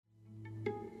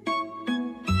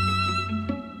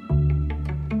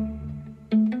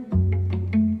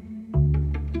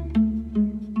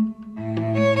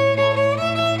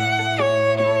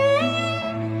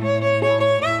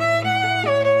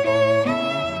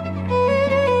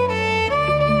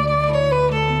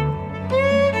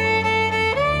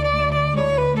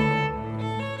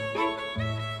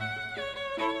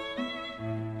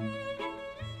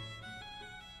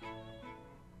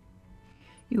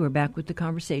back with the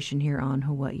conversation here on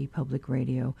Hawaii Public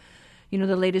Radio. You know,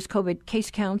 the latest COVID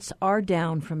case counts are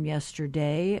down from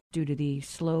yesterday due to the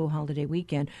slow holiday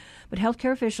weekend, but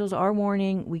healthcare officials are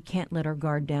warning we can't let our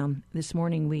guard down. This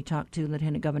morning we talked to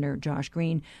Lieutenant Governor Josh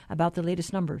Green about the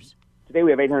latest numbers. Today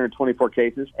we have 824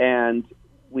 cases, and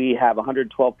we have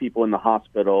 112 people in the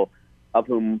hospital, of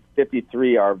whom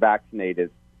 53 are vaccinated,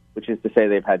 which is to say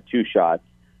they've had 2 shots.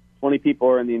 20 people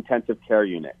are in the intensive care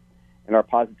unit, and our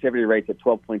positivity rate's at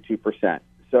 12.2%.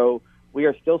 So we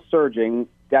are still surging,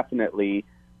 definitely,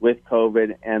 with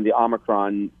COVID and the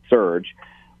Omicron surge.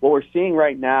 What we're seeing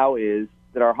right now is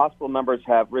that our hospital numbers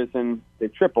have risen,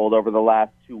 they've tripled over the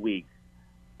last 2 weeks,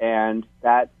 and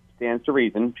that stands to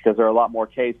reason because there are a lot more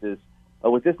cases.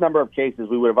 But with this number of cases,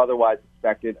 we would have otherwise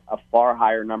expected a far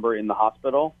higher number in the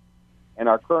hospital. And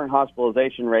our current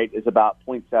hospitalization rate is about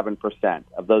 0.7%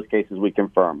 of those cases we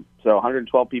confirm. So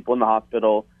 112 people in the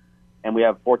hospital, and we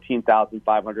have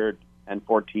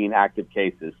 14,514 active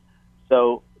cases.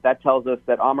 So that tells us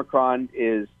that Omicron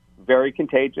is very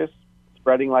contagious,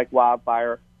 spreading like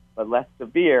wildfire, but less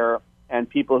severe, and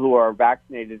people who are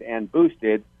vaccinated and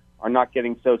boosted are not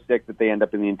getting so sick that they end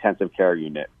up in the intensive care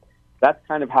unit. That's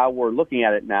kind of how we're looking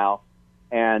at it now.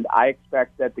 And I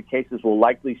expect that the cases will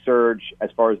likely surge as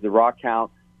far as the raw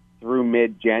count through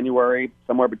mid-January.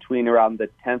 Somewhere between around the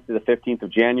 10th to the 15th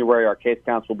of January, our case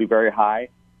counts will be very high.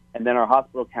 And then our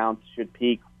hospital counts should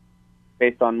peak,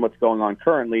 based on what's going on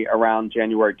currently, around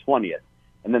January 20th.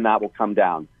 And then that will come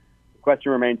down. The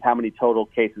question remains how many total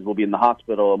cases will be in the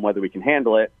hospital and whether we can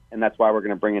handle it. And that's why we're going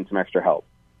to bring in some extra help.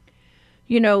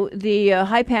 You know, the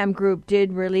HIPAM group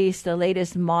did release the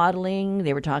latest modeling.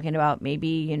 They were talking about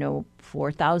maybe,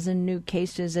 4,000 new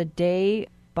cases a day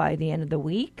by the end of the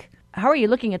week. How are you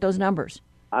looking at those numbers?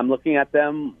 I'm looking at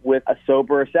them with a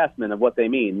sober assessment of what they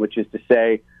mean, which is to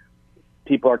say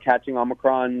people are catching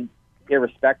Omicron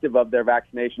irrespective of their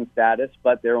vaccination status,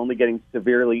 but they're only getting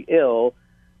severely ill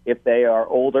if they are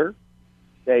older,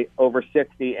 say over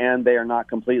 60, and they are not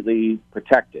completely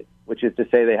protected, which is to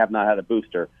say they have not had a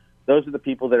booster. Those are the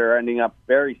people that are ending up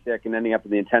very sick and ending up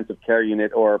in the intensive care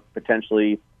unit or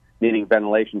potentially needing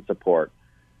ventilation support.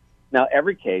 Now,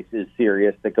 every case is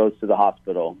serious that goes to the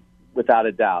hospital, without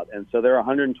a doubt. And so there are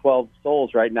 112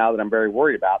 souls right now that I'm very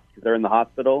worried about because they're in the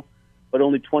hospital, but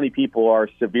only 20 people are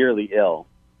severely ill.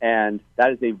 And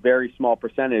that is a very small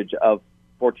percentage of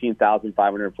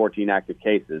 14,514 active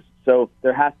cases. So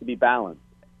there has to be balance.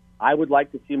 I would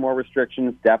like to see more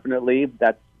restrictions, definitely.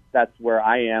 That's where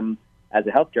I am as a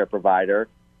healthcare provider,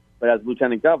 but as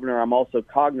Lieutenant Governor, I'm also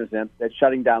cognizant that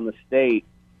shutting down the state,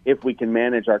 if we can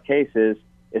manage our cases,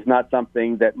 is not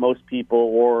something that most people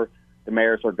or the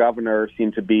mayors or governor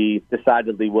seem to be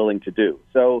decidedly willing to do.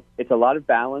 So it's a lot of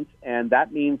balance, and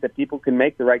that means that people can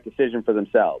make the right decision for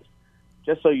themselves.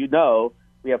 Just so you know,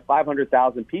 we have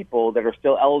 500,000 people that are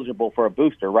still eligible for a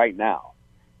booster right now.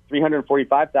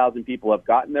 345,000 people have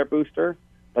gotten their booster,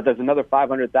 but there's another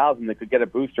 500,000 that could get a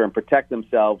booster and protect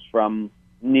themselves from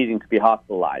needing to be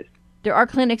hospitalized. There are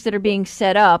clinics that are being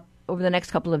set up over the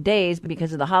next couple of days, but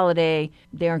because of the holiday,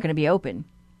 they aren't going to be open.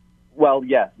 Well,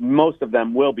 yes, most of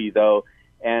them will be, though.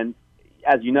 And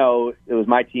as you know, it was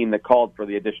my team that called for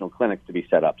the additional clinics to be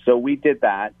set up. So we did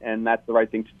that, and that's the right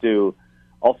thing to do.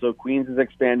 Also, Queens is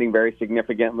expanding very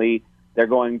significantly. They're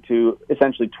going to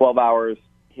essentially 12 hours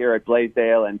here at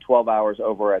Blaisdell and 12 hours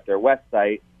over at their west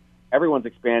site. Everyone's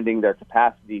expanding their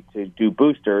capacity to do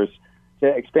boosters. To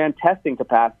expand testing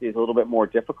capacity is a little bit more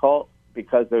difficult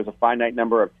because there's a finite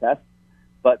number of tests,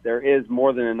 but there is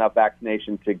more than enough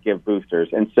vaccination to give boosters.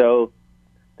 And so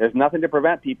there's nothing to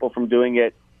prevent people from doing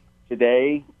it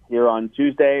today, here on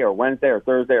Tuesday or Wednesday or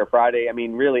Thursday or Friday. I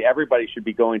mean, really, everybody should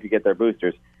be going to get their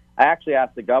boosters. I actually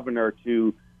asked the governor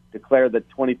to declare the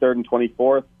 23rd and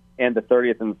 24th and the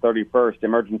 30th and the 31st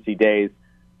emergency days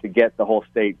to get the whole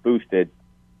state boosted,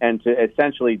 and to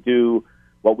essentially do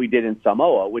what we did in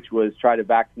Samoa, which was try to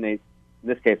vaccinate, in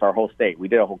this case, our whole state. We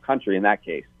did a whole country in that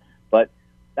case. But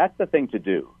that's the thing to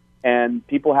do, and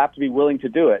people have to be willing to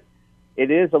do it. It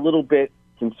is a little bit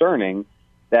concerning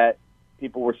that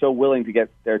people were so willing to get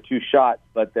their 2 shots,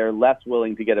 but they're less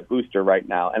willing to get a booster right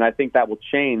now. And I think that will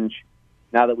change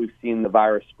now that we've seen the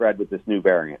virus spread with this new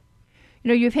variant. You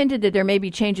know, you've hinted that there may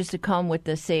be changes to come with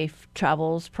the Safe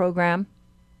Travels program.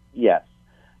 Yes.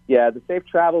 Yeah, the Safe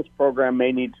Travels program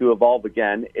may need to evolve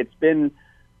again. It's been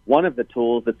one of the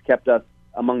tools that's kept us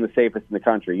among the safest in the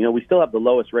country. You know, we still have the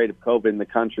lowest rate of COVID in the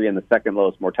country and the second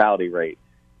lowest mortality rate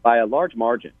by a large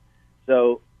margin.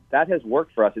 So that has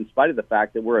worked for us in spite of the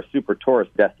fact that we're a super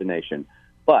tourist destination.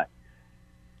 But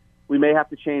we may have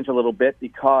to change a little bit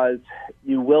because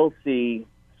you will see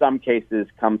some cases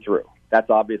come through. that's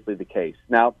obviously the case.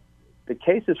 Now, the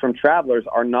cases from travelers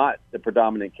are not the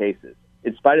predominant cases,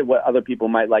 in spite of what other people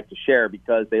might like to share,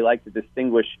 because they like to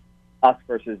distinguish us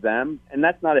versus them, and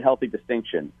that's not a healthy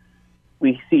distinction.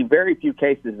 We see very few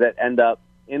cases that end up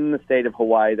in the state of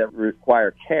Hawaii that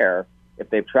require care if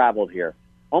they've traveled here.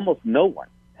 Almost no one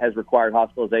has required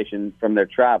hospitalization from their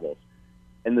travels.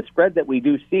 And the spread that we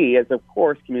do see is, of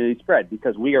course, community spread,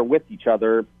 because we are with each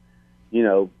other,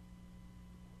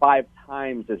 5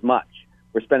 times as much.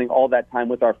 We're spending all that time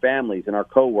with our families and our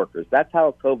coworkers. That's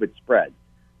how COVID spreads.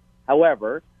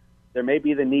 However, there may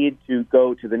be the need to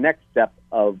go to the next step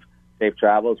of safe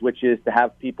travels, which is to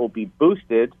have people be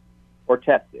boosted or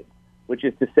tested, which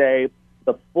is to say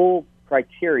the full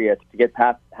criteria to get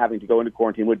past having to go into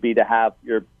quarantine would be to have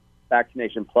your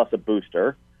vaccination plus a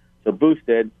booster, so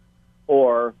boosted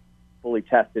or fully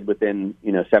tested within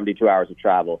 72 hours of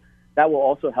travel. That will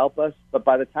also help us, but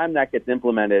by the time that gets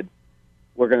implemented,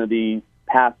 we're going to be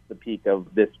past the peak of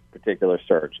this particular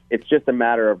surge. It's just a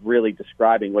matter of really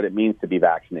describing what it means to be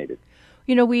vaccinated.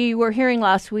 We were hearing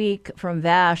last week from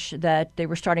VASH that they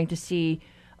were starting to see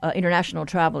international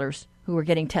travelers who were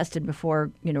getting tested before,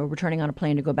 returning on a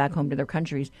plane to go back home to their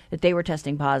countries, that they were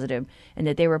testing positive and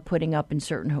that they were putting up in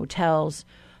certain hotels.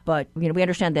 But, we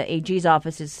understand that AG's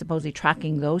office is supposedly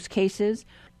tracking those cases.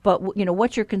 But,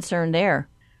 what's your concern there?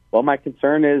 Well, my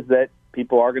concern is that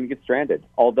people are going to get stranded,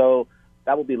 although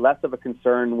that will be less of a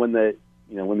concern when the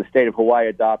state of Hawaii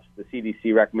adopts the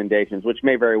CDC recommendations, which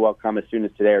may very well come as soon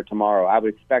as today or tomorrow. I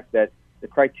would expect that the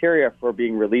criteria for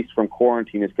being released from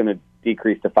quarantine is going to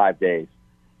decrease to 5 days.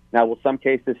 Now, will some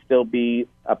cases still be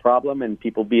a problem and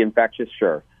people be infectious?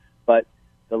 Sure. But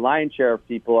the lion's share of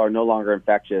people are no longer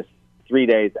infectious 3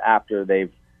 days after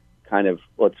they've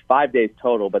it's 5 days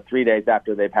total, but 3 days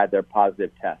after they've had their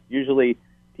positive test. Usually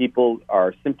people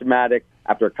are symptomatic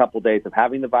after a couple days of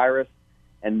having the virus,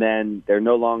 and then they're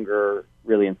no longer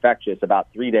really infectious about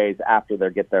 3 days after they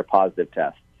get their positive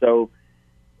test. So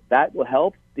that will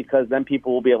help, because then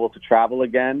people will be able to travel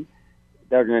again.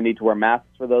 They're going to need to wear masks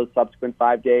for those subsequent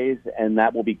 5 days, and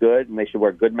that will be good, and they should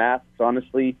wear good masks,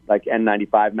 honestly, like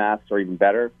N95 masks or even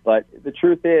better. But the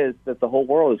truth is that the whole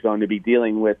world is going to be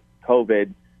dealing with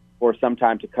COVID for some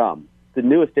time to come. The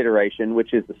newest iteration,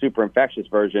 which is the super infectious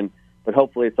version, but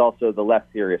hopefully it's also the less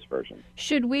serious version.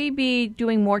 Should we be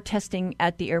doing more testing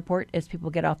at the airport as people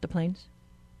get off the planes?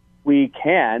 We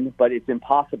can, but it's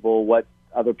impossible what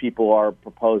other people are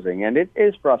proposing. And it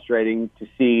is frustrating to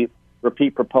see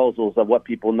repeat proposals of what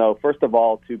people know, first of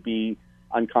all, to be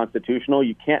unconstitutional.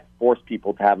 You can't force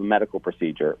people to have a medical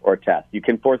procedure or a test. You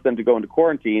can force them to go into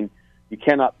quarantine. You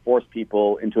cannot force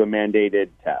people into a mandated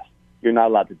test. You're not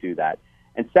allowed to do that.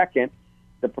 And second,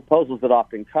 the proposals that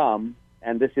often come,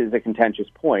 and this is a contentious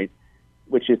point,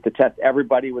 which is to test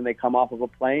everybody when they come off of a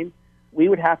plane. We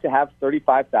would have to have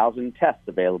 35,000 tests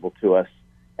available to us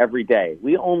every day.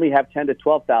 We only have 10 to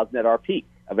 12,000 at our peak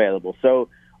available. So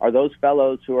are those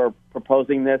fellows who are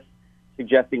proposing this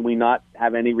suggesting we not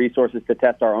have any resources to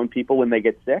test our own people when they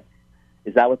get sick?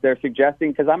 Is that what they're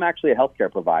suggesting? Because I'm actually a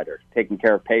healthcare provider taking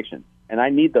care of patients, and I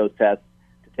need those tests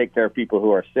to take care of people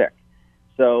who are sick.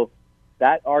 So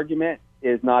that argument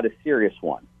is not a serious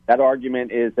one. That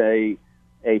argument is a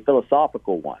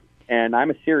philosophical one, and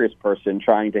I'm a serious person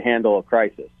trying to handle a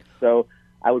crisis. So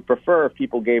I would prefer if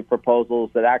people gave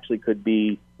proposals that actually could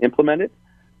be implemented,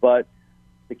 but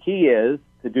the key is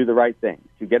to do the right thing,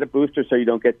 to get a booster so you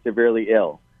don't get severely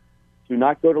ill, to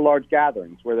not go to large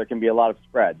gatherings where there can be a lot of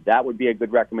spread. That would be a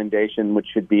good recommendation which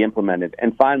should be implemented.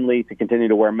 And finally, to continue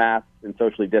to wear masks and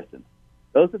socially distance.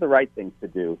 Those are the right things to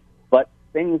do. But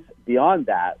things beyond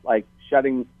that, like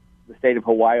shutting the state of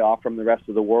Hawaii off from the rest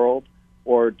of the world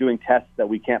or doing tests that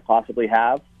we can't possibly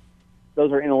have,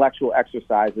 those are intellectual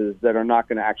exercises that are not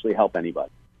going to actually help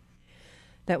anybody.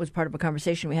 That was part of a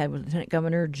conversation we had with Lieutenant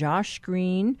Governor Josh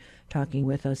Green, talking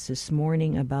with us this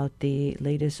morning about the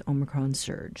latest Omicron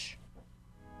surge.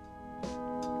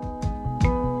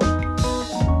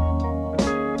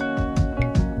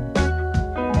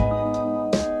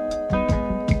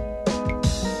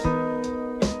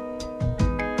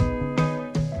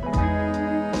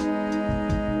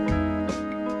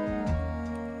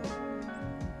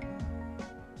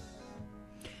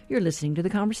 You're listening to The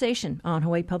Conversation on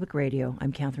Hawaii Public Radio.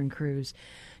 I'm Catherine Cruz.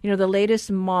 The latest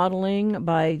modeling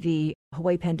by the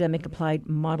Hawaii Pandemic Applied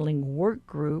Modeling Work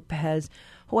Group has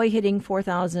Hawaii hitting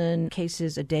 4,000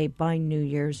 cases a day by New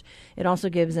Year's. It also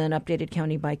gives an updated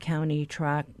county-by-county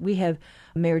track. We have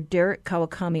Mayor Derek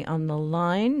Kawakami on the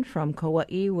line from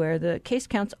Kauaʻi, where the case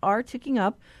counts are ticking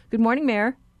up. Good morning,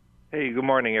 Mayor. Hey, good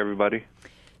morning, everybody.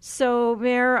 So,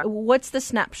 Mayor, what's the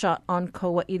snapshot on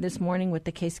Kauaʻi this morning with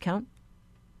the case count?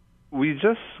 we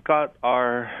just got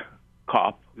our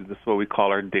COP. This is what we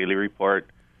call our daily report.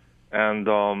 And,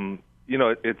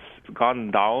 it's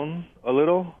gone down a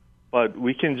little, but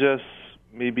we can just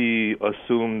maybe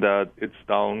assume that it's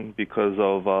down because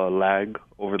of lag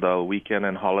over the weekend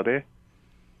and holiday.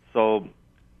 So,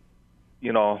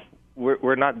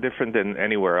 we're not different than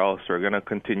anywhere else. We're going to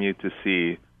continue to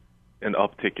see an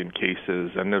uptick in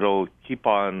cases, and it'll keep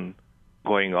on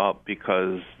going up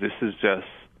because this is just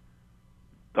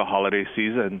the holiday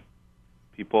season.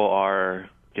 People are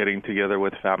getting together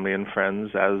with family and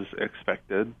friends as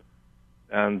expected,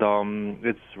 and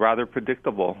it's rather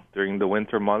predictable. During the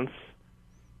winter months,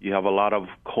 you have a lot of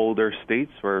colder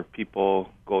states where people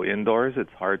go indoors.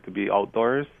 It's hard to be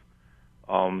outdoors.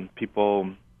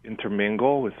 People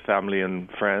intermingle with family and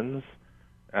friends,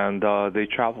 and they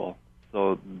travel.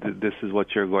 So this is what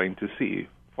you're going to see.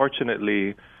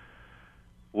 Fortunately,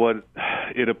 what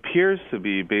it appears to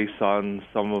be, based on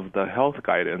some of the health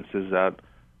guidance, is that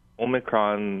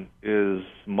Omicron is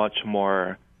much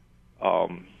more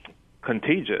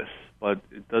contagious, but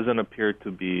it doesn't appear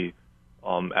to be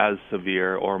as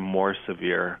severe or more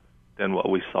severe than what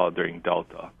we saw during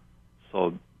Delta.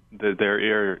 So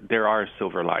there are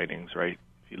silver linings, right,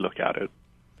 if you look at it.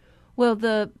 Well,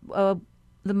 the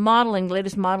modeling,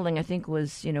 latest modeling, I think,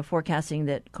 was forecasting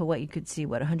that Kauaʻi could see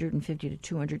 150 to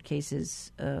 200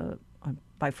 cases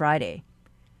by Friday.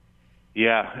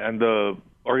 Yeah, and the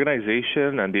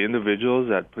organization and the individuals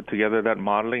that put together that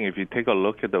modeling, if you take a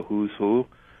look at the who's who,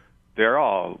 they're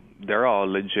all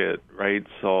legit, right?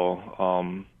 So,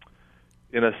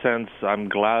 in a sense, I'm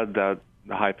glad that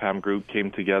the HiPAM group came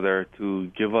together to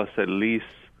give us at least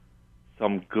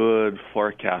some good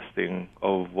forecasting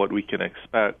of what we can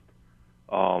expect.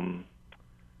 And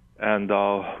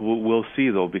we'll see,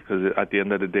 though, because at the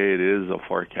end of the day, it is a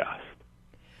forecast.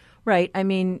 Right. I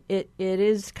mean, it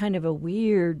is kind of a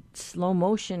weird slow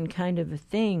motion kind of a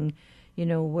thing,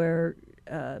 where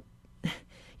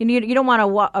you don't want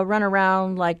to run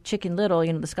around like Chicken Little.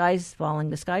 The sky's falling.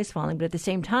 But at the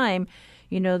same time,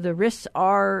 the risks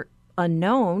are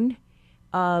unknown.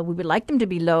 We would like them to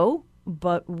be low,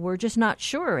 but we're just not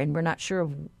sure, and we're not sure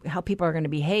of how people are going to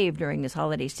behave during this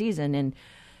holiday season, and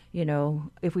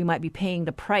if we might be paying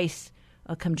the price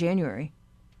come January.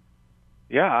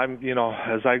 Yeah,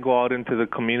 as I go out into the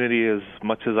community as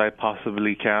much as I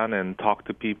possibly can and talk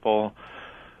to people,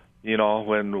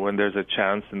 when there's a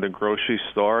chance in the grocery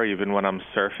store, even when I'm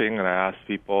surfing, and I ask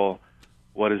people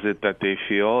what is it that they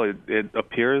feel, it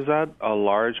appears that a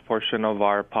large portion of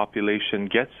our population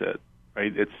gets it,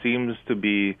 right? It seems to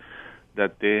be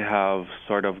that they have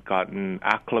sort of gotten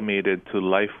acclimated to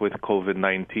life with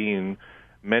COVID-19.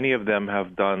 Many of them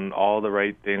have done all the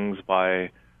right things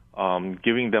by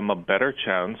giving them a better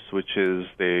chance, which is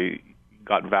they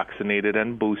got vaccinated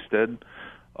and boosted.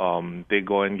 They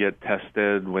go and get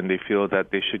tested when they feel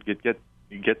that they should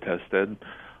get tested.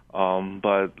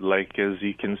 But like as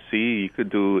you can see, you could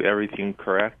do everything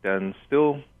correct and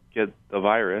still get the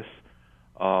virus.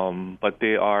 But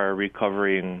they are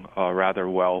recovering rather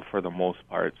well for the most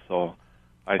part. So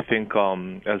I think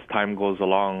as time goes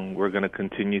along, we're going to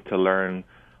continue to learn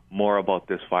more about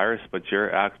this virus. But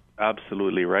you're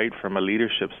absolutely right. From a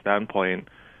leadership standpoint,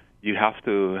 you have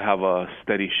to have a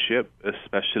steady ship,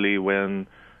 especially when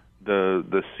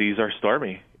the seas are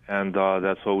stormy. And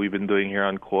that's what we've been doing here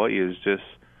on Kauaʻi, is just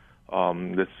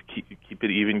let's keep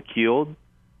it even keeled,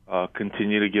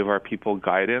 continue to give our people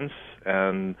guidance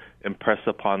and impress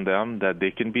upon them that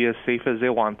they can be as safe as they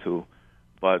want to.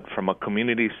 But from a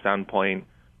community standpoint,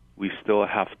 we still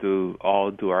have to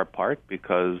all do our part,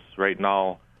 because right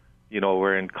now,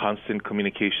 we're in constant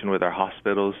communication with our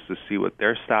hospitals to see what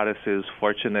their status is.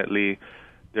 Fortunately,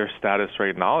 their status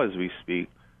right now, as we speak,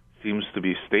 seems to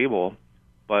be stable.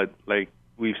 But like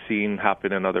we've seen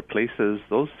happen in other places,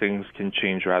 those things can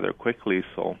change rather quickly.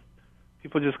 So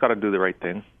people just got to do the right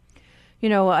thing.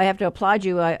 I have to applaud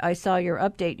you. I saw your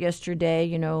update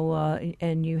yesterday,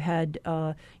 and you had,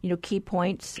 key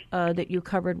points that you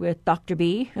covered with Dr.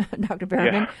 B, Dr.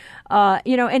 Berman.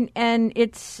 Yeah. And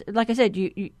it's, like I said,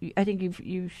 I think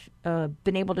you've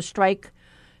been able to strike,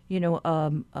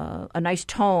 a nice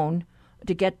tone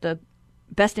to get the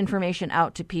best information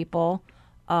out to people.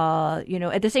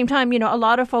 At the same time, a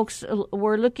lot of folks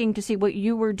were looking to see what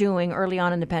you were doing early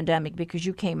on in the pandemic, because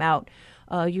you came out.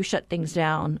 You shut things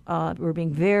down. We were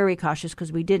being very cautious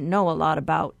because we didn't know a lot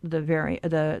about the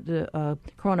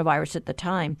coronavirus at the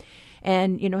time,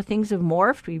 and things have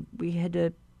morphed. We had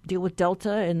to deal with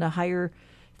Delta and the higher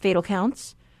fatal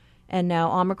counts, and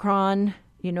now Omicron.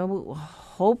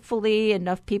 Hopefully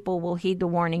enough people will heed the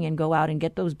warning and go out and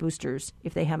get those boosters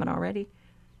if they haven't already.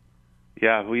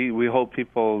 Yeah, we hope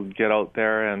people get out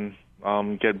there and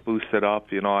get boosted up.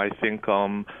 I think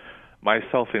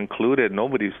myself included,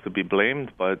 nobody's to be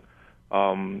blamed, but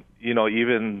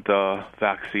even the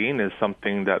vaccine is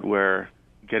something that we're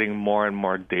getting more and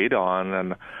more data on,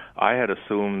 and I had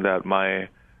assumed that my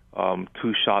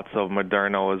 2 shots of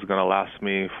Moderna was going to last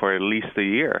me for at least a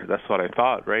year. That's what I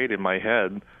thought, right, in my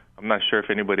head. I'm not sure if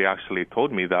anybody actually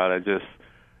told me that.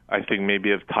 I think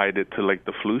maybe I've tied it to like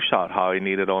the flu shot, how I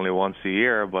need it only once a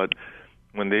year. But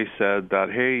when they said that,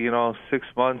 hey, 6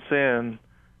 months in,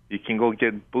 you can go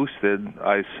get boosted,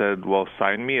 I said, well,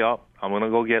 sign me up. I'm going to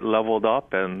go get leveled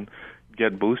up and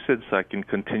get boosted so I can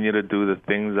continue to do the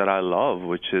things that I love,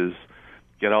 which is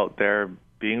get out there,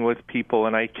 being with people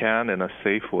when I can in a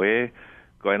safe way,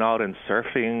 going out and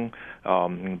surfing,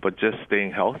 but just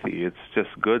staying healthy. It's just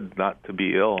good not to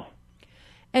be ill.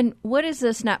 And what is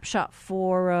the snapshot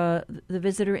for the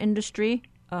visitor industry?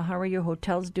 How are your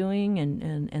hotels doing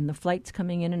and the flights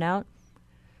coming in and out?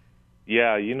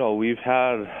 Yeah, we've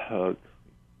had,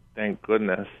 thank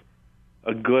goodness,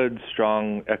 a good,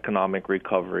 strong economic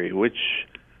recovery, which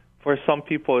for some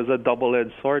people is a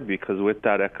double-edged sword, because with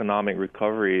that economic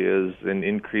recovery is an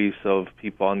increase of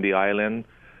people on the island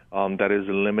that is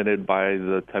limited by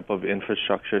the type of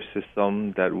infrastructure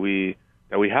system that we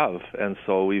have. And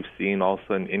so we've seen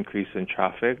also an increase in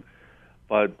traffic.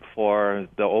 But for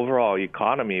the overall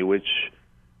economy, which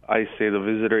I say the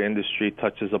visitor industry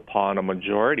touches upon a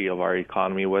majority of our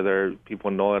economy, whether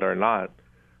people know it or not,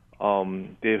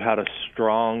 they've had a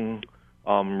strong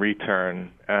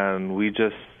return, and we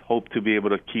just hope to be able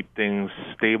to keep things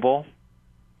stable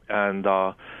and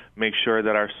make sure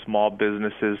that our small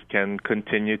businesses can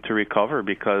continue to recover,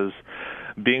 because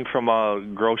being from a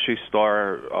grocery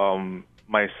store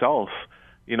myself,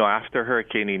 after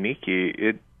Hurricane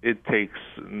Iniki, it takes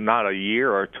not a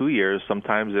year or 2 years.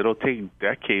 Sometimes it'll take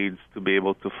decades to be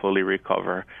able to fully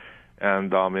recover.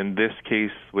 And in this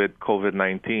case with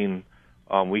COVID-19,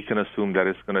 we can assume that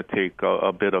it's going to take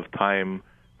a bit of time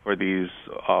for these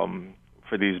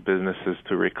businesses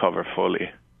to recover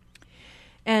fully.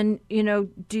 And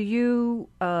do you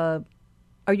are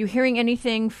you hearing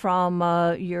anything from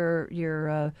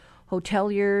your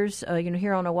hoteliers?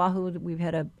 Here on Oahu, we've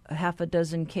had a half a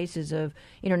dozen cases of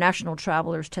international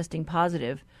travelers testing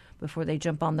positive before they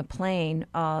jump on the plane.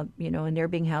 And they're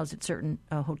being housed at certain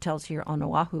hotels here on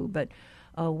Oahu. But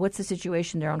what's the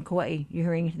situation there on Kauaʻi? You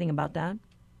hearing anything about that?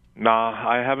 Nah,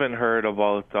 I haven't heard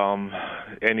about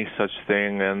any such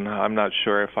thing, and I'm not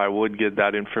sure if I would get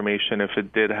that information if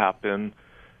it did happen.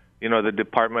 The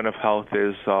Department of Health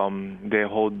is they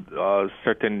hold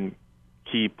certain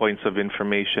key points of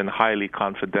information highly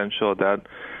confidential that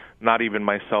not even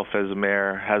myself as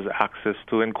mayor has access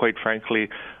to, and quite frankly,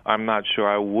 I'm not sure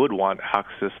I would want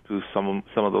access to some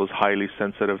of those highly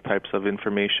sensitive types of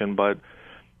information. But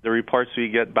the reports we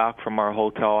get back from our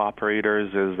hotel operators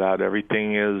is that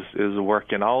everything is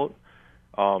working out,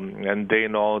 and they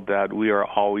know that we are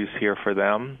always here for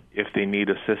them if they need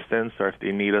assistance or if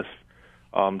they need us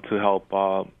to help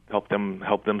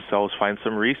themselves find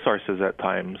some resources at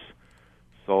times.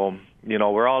 So,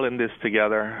 we're all in this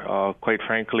together. Quite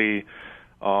frankly,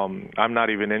 I'm not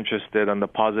even interested in the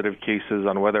positive cases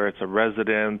on whether it's a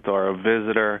resident or a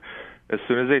visitor. As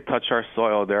soon as they touch our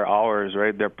soil, they're ours,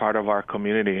 right? They're part of our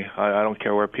community. I don't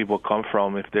care where people come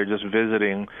from. If they're just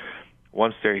visiting,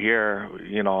 once they're here,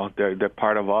 they're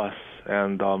part of us,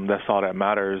 and that's all that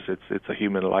matters. It's a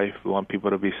human life. We want people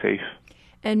to be safe.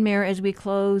 And Mayor, as we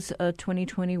close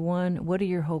 2021, what are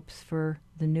your hopes for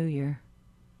the new year?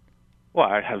 Well,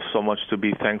 I have so much to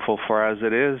be thankful for as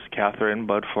it is, Catherine,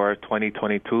 but for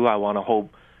 2022, I want to hope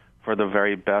for the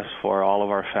very best for all of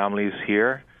our families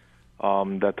here,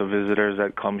 that the visitors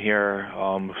that come here,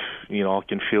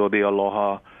 can feel the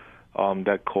aloha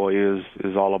that Kauaʻi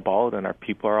is all about and our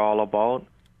people are all about.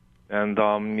 And,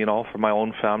 for my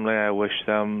own family, I wish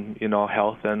them,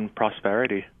 health and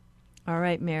prosperity. All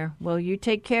right, Mayor. Well, you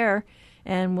take care,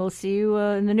 and we'll see you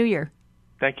in the new year.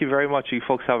 Thank you very much. You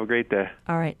folks have a great day.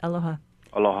 All right. Aloha.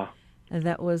 Aloha.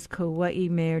 That was Kauaʻi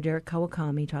Mayor Derek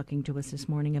Kawakami talking to us this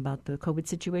morning about the COVID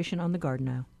situation on the Garden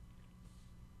Isle.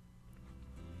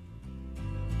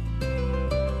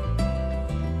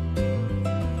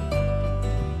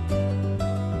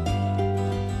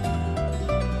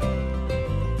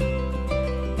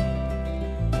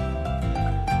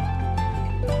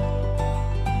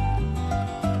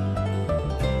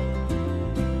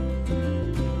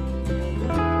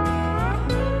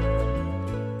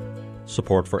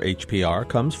 Support for HPR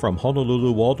comes from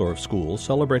Honolulu Waldorf Schools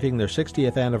celebrating their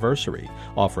 60th anniversary,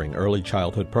 offering early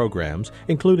childhood programs,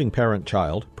 including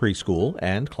parent-child, preschool,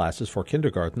 and classes for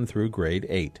kindergarten through grade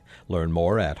 8. Learn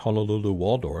more at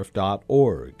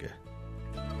honoluluwaldorf.org.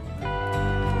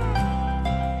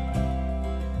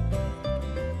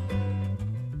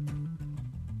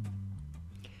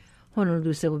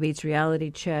 Honolulu Civil Beat's Reality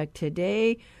Check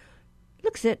today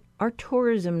looks at our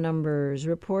tourism numbers.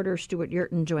 Reporter Stuart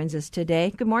Yurton joins us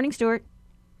today. Good morning, Stuart.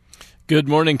 Good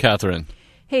morning, Catherine.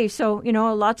 Hey, so,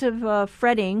 lots of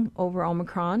fretting over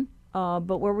Omicron, but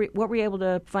what were you able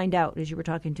to find out as you were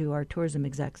talking to our tourism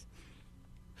execs?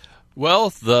 Well,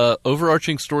 the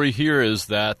overarching story here is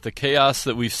that the chaos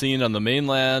that we've seen on the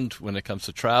mainland when it comes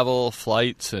to travel,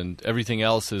 flights, and everything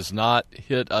else has not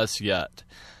hit us yet.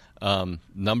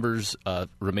 Numbers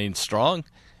remain strong.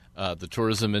 The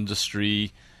tourism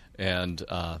industry and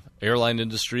airline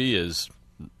industry is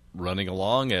running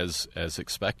along as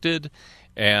expected,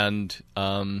 and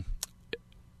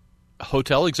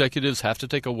hotel executives have to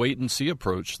take a wait-and-see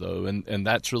approach, though, and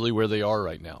that's really where they are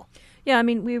right now. Yeah, I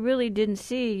mean, we really didn't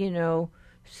see,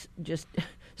 just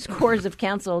scores of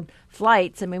canceled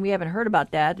flights. I mean, we haven't heard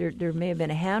about that. There may have been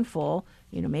a handful,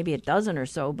 maybe a dozen or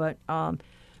so, but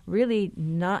really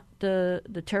not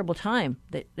the terrible time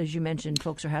that, as you mentioned,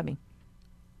 folks are having.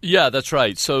 Yeah, that's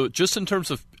right. So just in terms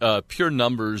of pure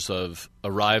numbers of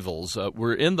arrivals,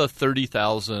 we're in the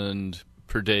 30,000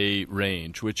 per day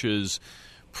range, which is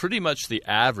pretty much the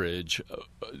average.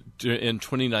 In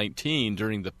 2019,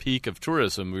 during the peak of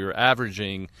tourism, we were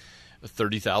averaging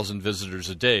 30,000 visitors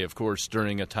a day. Of course,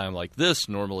 during a time like this,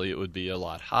 normally it would be a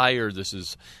lot higher. This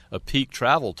is a peak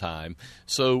travel time.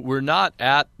 So we're not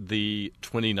at the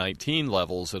 2019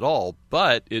 levels at all,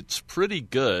 but it's pretty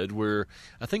good. We're,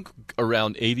 I think,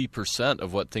 around 80%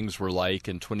 of what things were like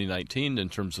in 2019 in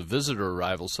terms of visitor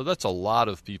arrivals. So that's a lot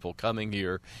of people coming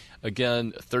here.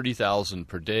 Again, 30,000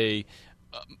 per day.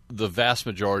 The vast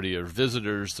majority are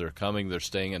visitors. They're coming. They're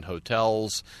staying in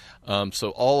hotels.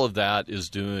 So all of that is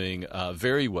doing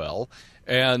very well.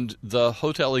 And the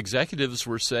hotel executives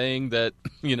were saying that,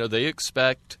 they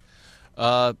expect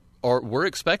or we're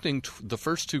expecting the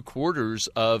first 2 quarters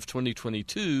of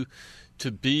 2022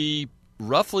 to be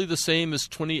roughly the same as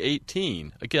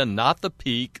 2018. Again, not the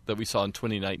peak that we saw in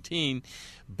 2019,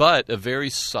 but a very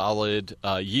solid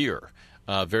year.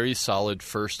 Very solid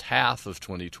first half of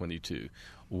 2022.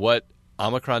 What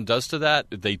Omicron does to that,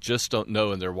 they just don't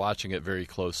know, and they're watching it very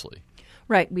closely.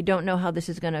 Right. We don't know how this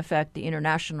is going to affect the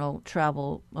international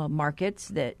travel markets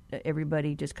that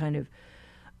everybody just kind of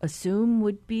assume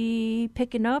would be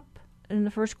picking up in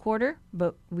the first quarter,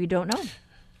 but we don't know.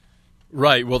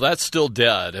 Right. Well, that's still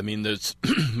dead. I mean, there's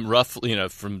roughly,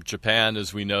 from Japan,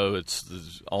 as we know,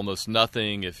 there's almost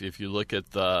nothing. If you look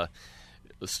at the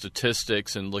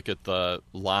statistics and look at the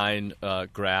line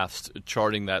graphs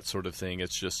charting that sort of thing,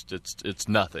 it's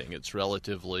nothing. It's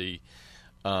relatively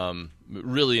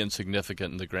really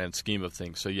insignificant in the grand scheme of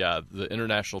things. So yeah, the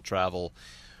international travel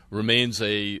remains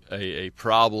a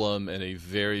problem and a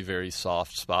very, very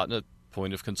soft spot and a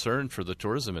point of concern for the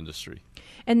tourism industry.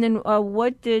 And then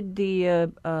what did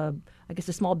the the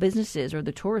small businesses or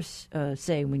the tourists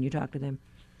say when you talk to them?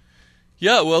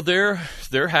 Yeah, well, they're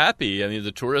happy. I mean,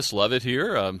 the tourists love it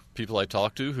here. People I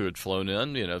talked to who had flown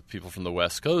in, people from the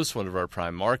West Coast, one of our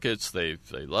prime markets, they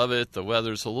love it. The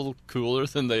weather's a little cooler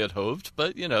than they had hoped,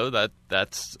 but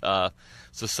that's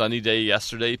it's a sunny day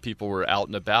yesterday. People were out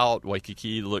and about.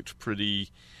 Waikiki looked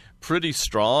pretty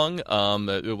strong.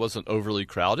 It wasn't overly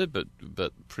crowded, but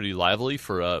pretty lively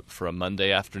for a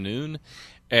Monday afternoon.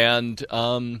 And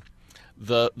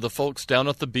the folks down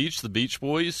at the Beach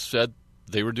Boys said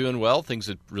they were doing well. Things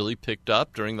had really picked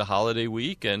up during the holiday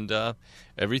week, and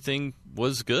everything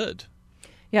was good.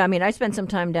 Yeah, I mean, I spent some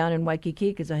time down in Waikiki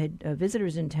because I had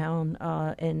visitors in town,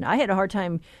 and I had a hard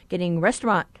time getting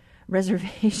restaurant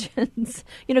reservations,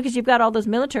 because you've got all those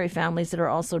military families that are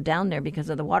also down there because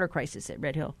of the water crisis at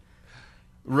Red Hill.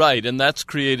 Right, and that's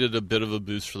created a bit of a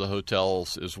boost for the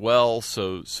hotels as well.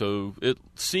 So it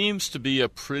seems to be a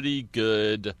pretty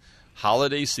good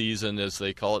holiday season, as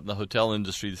they call it in the hotel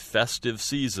industry, the festive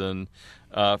season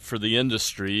for the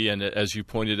industry. And as you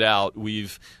pointed out,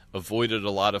 we've avoided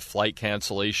a lot of flight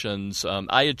cancellations.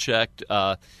 I had checked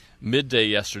midday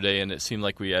yesterday, and it seemed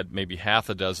like we had maybe half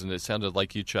a dozen. It sounded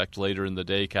like you checked later in the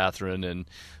day, Catherine, and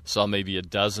saw maybe a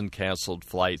dozen canceled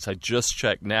flights. I just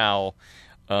checked now,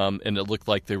 and it looked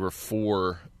like there were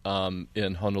 4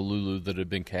 in Honolulu that had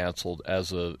been canceled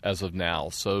as of now.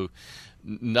 So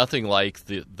nothing like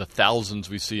the thousands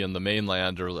we see in the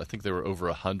mainland, or I think there were over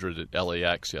 100 at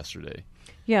LAX yesterday.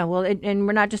 Yeah, well, and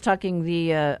we're not just talking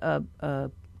the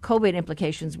COVID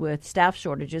implications with staff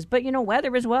shortages, but,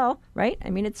 weather as well, right? I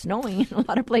mean, it's snowing in a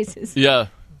lot of places. Yeah,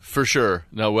 for sure.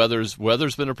 No, weather's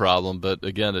been a problem, but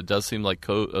again, it does seem like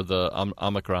the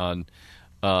Omicron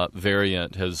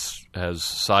variant has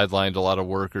sidelined a lot of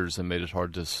workers and made it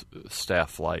hard to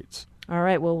staff flights. All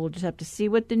right, well, we'll just have to see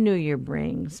what the new year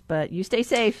brings, but you stay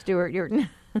safe, Stuart Yurton.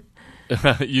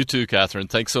 You too, Catherine.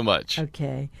 Thanks so much.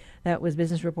 Okay. That was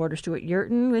business reporter Stuart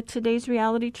Yurton with today's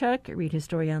Reality Check. Read his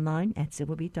story online at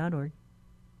civilbeat.org.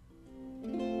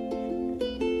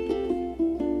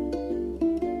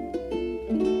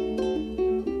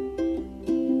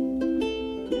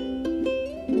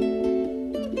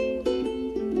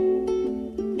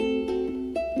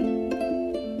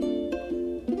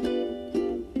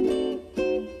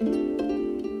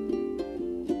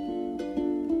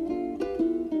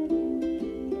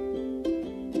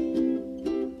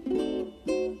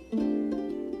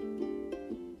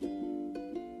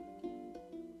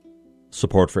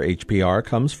 Support for HPR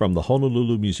comes from the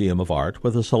Honolulu Museum of Art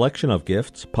with a selection of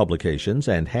gifts, publications,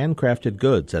 and handcrafted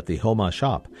goods at the Homa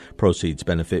Shop. Proceeds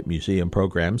benefit museum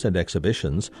programs and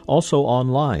exhibitions, also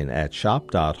online at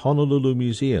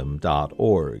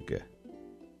shop.honolulumuseum.org.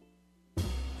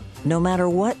 No matter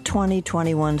what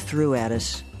 2021 threw at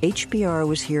us, HPR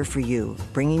was here for you,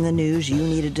 bringing the news you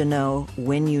needed to know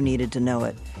when you needed to know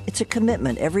it. It's a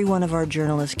commitment every one of our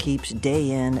journalists keeps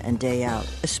day in and day out,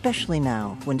 especially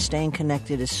now when staying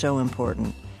connected is so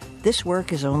important. This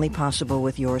work is only possible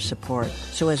with your support.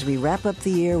 So as we wrap up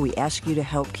the year, we ask you to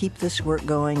help keep this work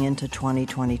going into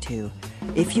 2022.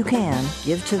 If you can,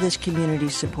 give to this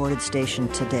community-supported station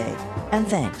today. And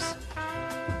thanks.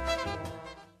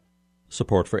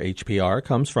 Support for HPR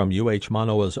comes from UH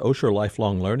Manoa's Osher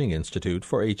Lifelong Learning Institute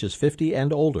for ages 50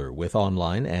 and older with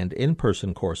online and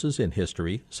in-person courses in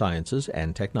history, sciences,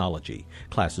 and technology.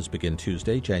 Classes begin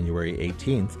Tuesday, January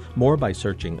 18th. More by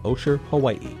searching Osher,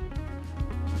 Hawaiʻi.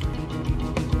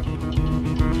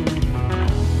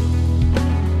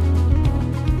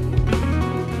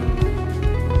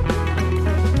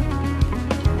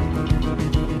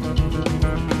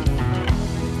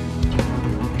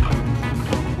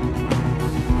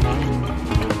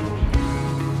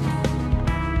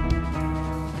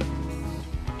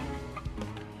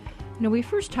 We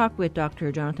first talked with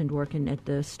Dr. Jonathan Dworkin at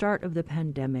the start of the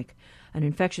pandemic. An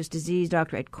infectious disease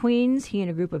doctor at Queens, he and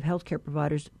a group of healthcare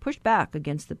providers pushed back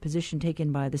against the position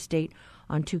taken by the state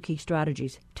on two key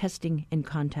strategies, testing and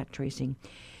contact tracing.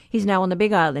 He's now on the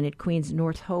Big Island at Queens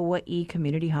North Hawaii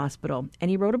Community Hospital,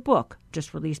 and he wrote a book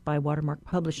just released by Watermark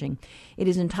Publishing. It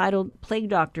is entitled Plague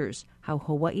Doctors, How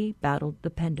Hawaii Battled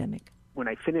the Pandemic. When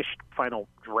I finished final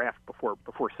draft before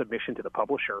submission to the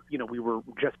publisher, we were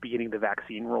just beginning the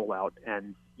vaccine rollout,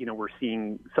 and we're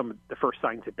seeing some of the first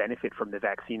signs of benefit from the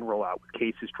vaccine rollout with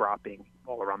cases dropping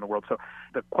all around the world. So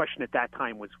the question at that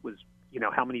time was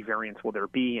how many variants will there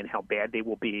be and how bad they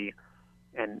will be,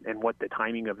 and what the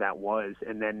timing of that was.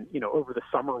 And then over the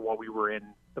summer while we were in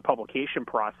the publication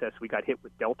process, we got hit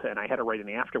with Delta, and I had to write an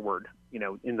afterword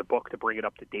in the book to bring it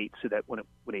up to date so that when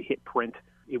it hit print,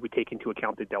 it would take into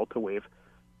account the Delta wave.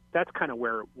 That's kind of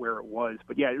where it was.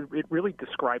 But yeah, it really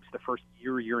describes the first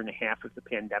year and a half of the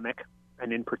pandemic,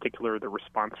 and in particular the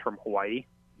response from Hawaii,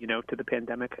 to the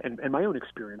pandemic, and my own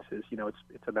experiences.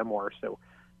 It's a memoir, so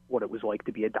what it was like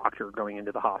to be a doctor going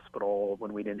into the hospital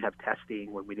when we didn't have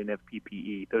testing, when we didn't have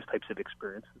PPE, those types of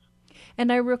experiences. And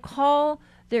I recall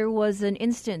there was an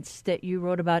instance that you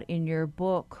wrote about in your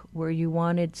book where you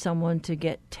wanted someone to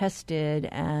get tested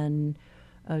and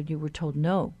you were told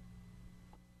no.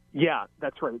 Yeah,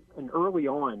 that's right. And early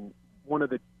on, one of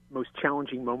the most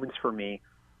challenging moments for me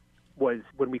was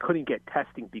when we couldn't get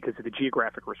testing because of the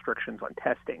geographic restrictions on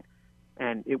testing.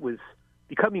 And it was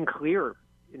becoming clear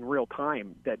in real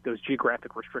time that those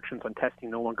geographic restrictions on testing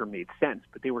no longer made sense,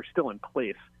 but they were still in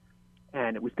place,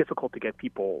 and it was difficult to get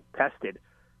people tested.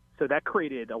 So that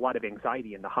created a lot of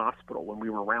anxiety in the hospital when we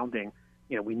were rounding.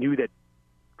 We knew that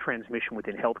transmission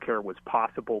within healthcare was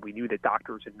possible. We knew that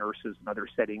doctors and nurses in other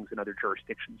settings and other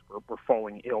jurisdictions were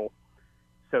falling ill.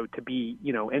 So to be,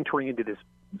 entering into this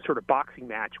sort of boxing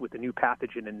match with a new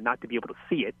pathogen and not to be able to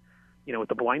see it, with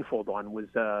the blindfold on was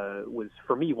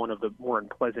for me one of the more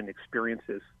unpleasant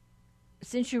experiences.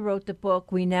 Since you wrote the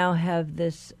book, we now have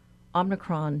this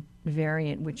Omicron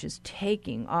variant, which is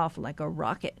taking off like a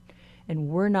rocket, and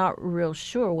we're not real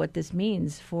sure what this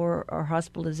means for our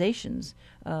hospitalizations.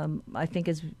 I think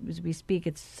as we speak,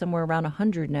 it's somewhere around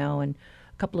 100 now, and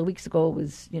a couple of weeks ago it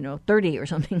was 30 or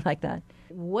something like that.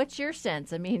 What's your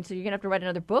sense? I mean, so you're gonna have to write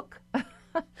another book?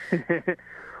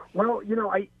 Well,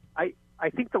 I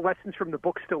think the lessons from the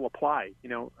book still apply,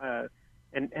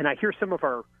 and I hear some of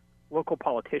our local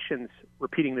politicians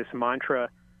repeating this mantra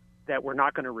that we're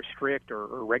not going to restrict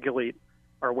or regulate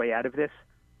our way out of this.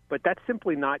 But that's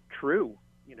simply not true.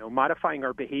 Modifying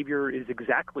our behavior is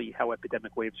exactly how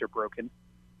epidemic waves are broken.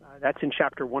 That's in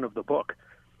chapter 1 of the book.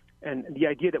 And the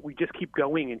idea that we just keep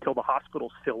going until the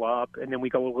hospitals fill up and then we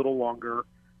go a little longer,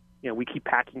 we keep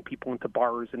packing people into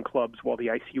bars and clubs while the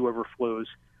ICU overflows.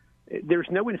 There's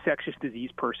no infectious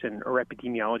disease person or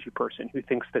epidemiology person who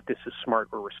thinks that this is smart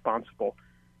or responsible.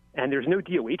 And there's no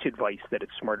DOH advice that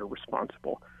it's smart or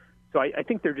responsible. So I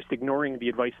think they're just ignoring the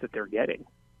advice that they're getting.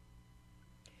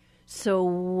 So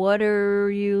what are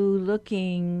you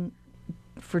looking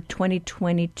for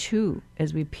 2022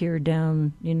 as we peer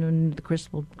down, into the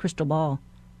crystal ball?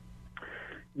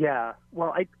 Yeah,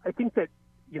 well, I think that,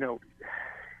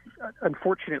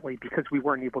 unfortunately, because we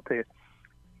weren't able to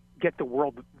get the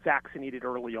world vaccinated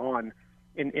early on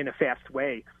in a fast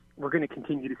way, we're going to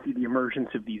continue to see the emergence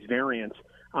of these variants.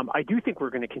 I do think we're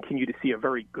going to continue to see a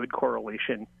very good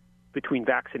correlation between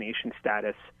vaccination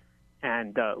status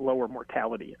and lower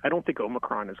mortality. I don't think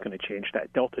Omicron is going to change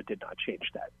that. Delta did not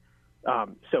change that.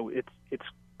 So it's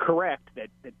correct that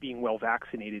being well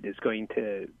vaccinated is going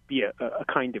to be a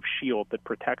kind of shield that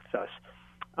protects us.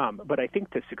 But I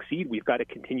think to succeed, we've got to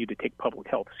continue to take public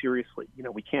health seriously.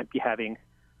 We can't be having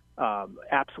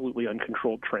absolutely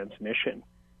uncontrolled transmission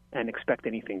and expect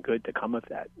anything good to come of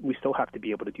that. We still have to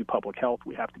be able to do public health.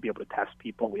 We have to be able to test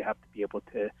people. We have to be able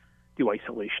to do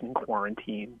isolation and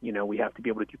quarantine. We have to be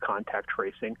able to do contact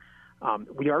tracing.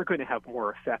 We are going to have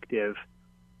more effective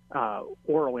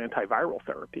oral antiviral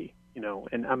therapy,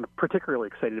 and I'm particularly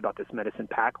excited about this medicine,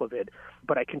 Paxlovid.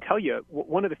 But I can tell you,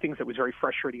 one of the things that was very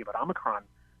frustrating about Omicron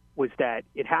was that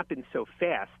it happened so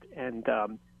fast, and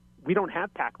we don't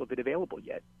have Paxlovid available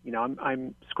yet.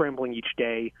 I'm scrambling each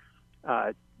day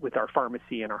with our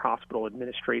pharmacy and our hospital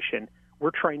administration.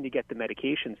 We're trying to get the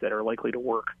medications that are likely to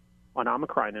work on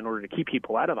Omicron in order to keep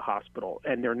people out of the hospital,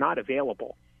 and they're not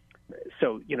available.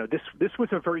 So, this was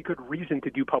a very good reason to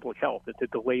do public health and to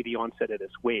delay the onset of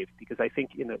this wave, because I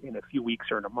think in a few weeks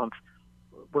or in a month,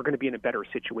 we're going to be in a better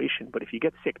situation. But if you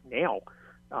get sick now,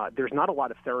 there's not a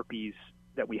lot of therapies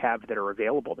that we have that are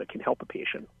available that can help a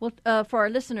patient. Well, for our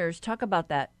listeners, talk about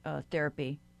that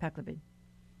therapy, Paxlovid.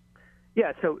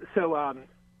 Yeah, so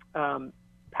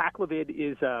Paxlovid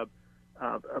is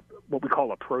what we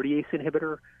call a protease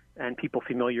inhibitor, and people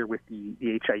familiar with the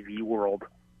HIV world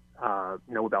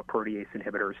know about protease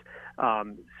inhibitors.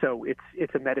 So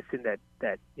it's a medicine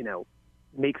that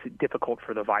makes it difficult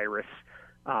for the virus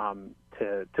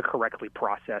to correctly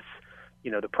process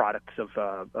the products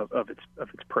of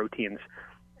its proteins,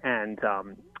 and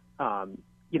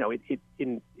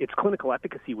its clinical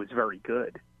efficacy was very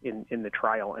good in the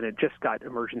trial, and it just got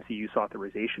emergency use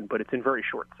authorization, but it's in very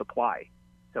short supply,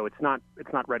 so it's not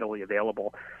readily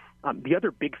available. The other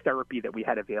big therapy that we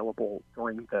had available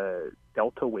during the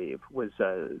Delta wave was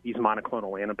these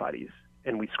monoclonal antibodies,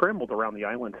 and we scrambled around the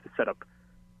island to set up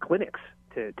clinics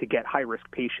to get high-risk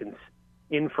patients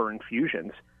in for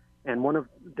infusions. And one of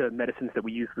the medicines that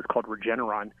we used was called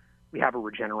Regeneron. We have a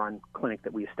Regeneron clinic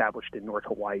that we established in North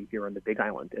Hawaii here on the Big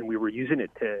Island, and we were using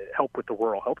it to help with the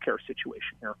rural healthcare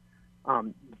situation here.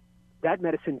 That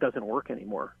medicine doesn't work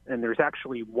anymore, and there's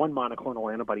actually one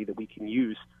monoclonal antibody that we can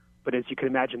use, but as you can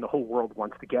imagine, the whole world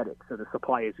wants to get it, so the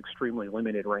supply is extremely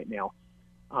limited right now.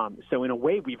 So in a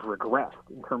way, we've regressed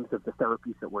in terms of the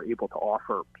therapies that we're able to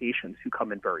offer patients who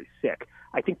come in very sick.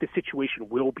 I think the situation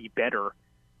will be better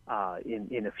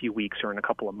in a few weeks or in a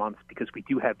couple of months, because we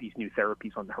do have these new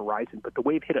therapies on the horizon. But the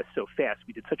wave hit us so fast,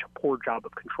 we did such a poor job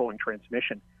of controlling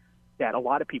transmission, that a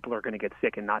lot of people are going to get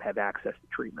sick and not have access to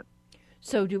treatment.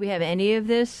 So do we have any of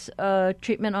this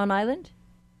treatment on island?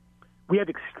 We have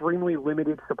extremely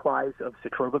limited supplies of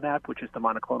sotrovimab, which is the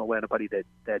monoclonal antibody that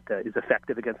is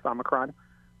effective against Omicron.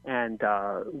 And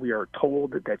we are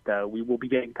told that we will be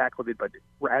getting Paxlovid, but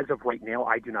as of right now,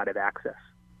 I do not have access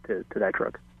to that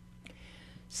drug.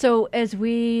 So as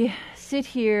we sit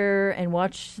here and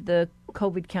watch the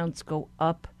COVID counts go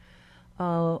up,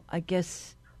 I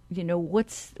guess,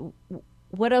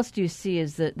 what else do you see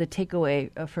as the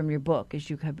takeaway from your book, as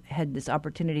you have had this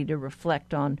opportunity to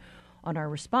reflect on our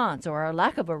response or our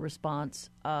lack of a response,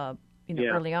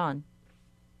 early on?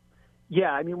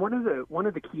 Yeah, I mean, one of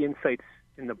the key insights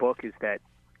in the book is that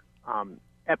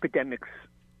epidemics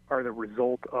are the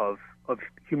result of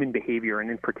human behavior, and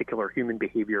in particular human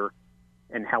behavior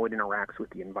and how it interacts with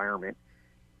the environment,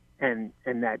 and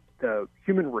that the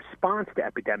human response to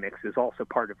epidemics is also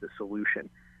part of the solution.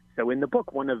 So in the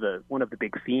book, one of the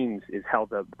big themes is how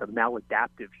the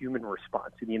maladaptive human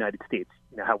response in the United States,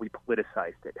 how we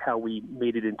politicized it, how we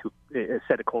made it into a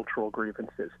set of cultural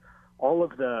grievances, all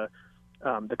of the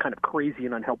kind of crazy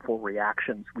and unhelpful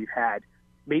reactions we've had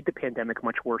made the pandemic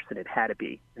much worse than it had to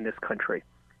be in this country.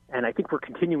 And I think we're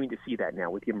continuing to see that now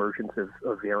with the emergence of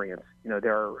variants.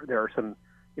 There are some,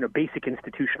 basic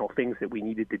institutional things that we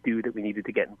needed to do, that we needed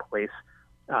to get in place,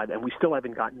 and we still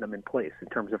haven't gotten them in place in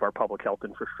terms of our public health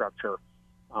infrastructure,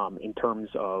 in terms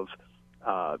of,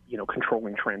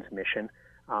 controlling transmission.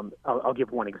 I'll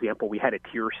give one example. We had a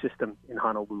tier system in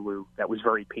Honolulu that was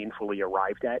very painfully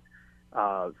arrived at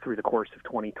through the course of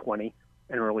 2020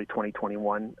 and early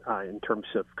 2021 in terms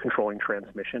of controlling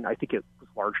transmission. I think it was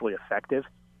largely effective,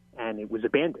 and it was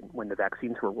abandoned when the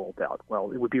vaccines were rolled out.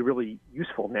 Well, it would be really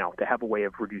useful now to have a way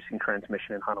of reducing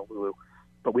transmission in Honolulu,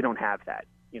 but we don't have that,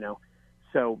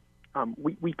 So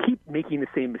we keep making the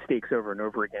same mistakes over and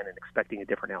over again and expecting a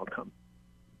different outcome.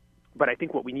 But I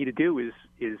think what we need to do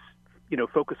is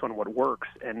focus on what works.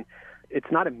 And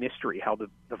it's not a mystery how the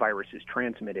virus is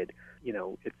transmitted.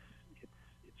 It's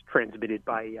transmitted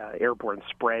by airborne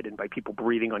spread and by people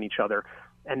breathing on each other.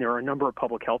 And there are a number of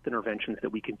public health interventions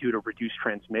that we can do to reduce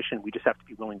transmission. We just have to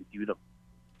be willing to do them.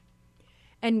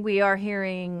 And we are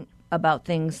hearing about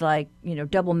things like,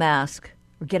 double mask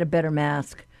or get a better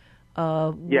mask.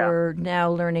 We're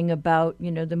now learning about,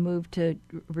 the move to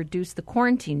reduce the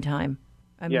quarantine time.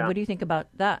 I mean, what do you think about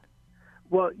that?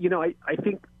 Well, I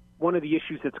think one of the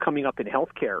issues that's coming up in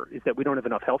healthcare is that we don't have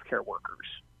enough healthcare workers,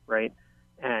 right?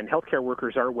 And healthcare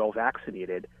workers are well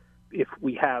vaccinated. If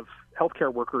we have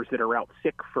healthcare workers that are out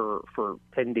sick for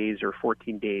 10 days or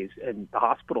 14 days and the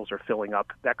hospitals are filling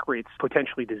up, that creates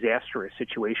potentially disastrous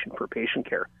situation for patient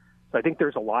care. So I think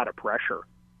there's a lot of pressure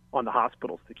on the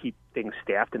hospitals to keep things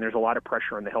staffed, and there's a lot of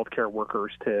pressure on the healthcare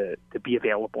workers to be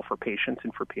available for patients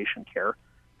and for patient care.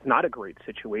 It's not a great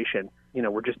situation.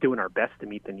 We're just doing our best to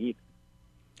meet the need.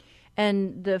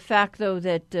 And the fact, though,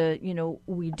 that,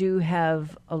 we do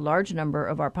have a large number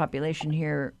of our population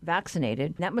here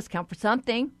vaccinated, that must count for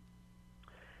something.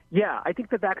 Yeah, I think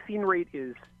the vaccine rate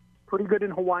is pretty good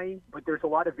in Hawaii, but there's a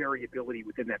lot of variability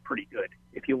within that pretty good.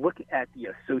 If you look at the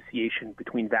association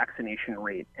between vaccination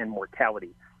rate and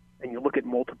mortality, and you look at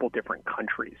multiple different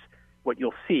countries, what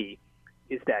you'll see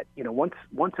is that,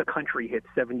 once a country hits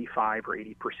 75 or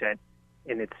 80%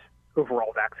 in its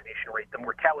overall vaccination rate, the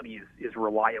mortality is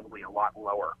reliably a lot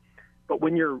lower. But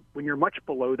when you're much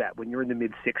below that, when you're in the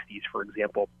mid-60s, for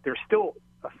example, there's still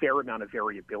a fair amount of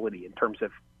variability in terms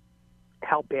of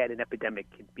how bad an epidemic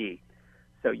can be.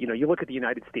 So, you look at the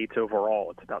United States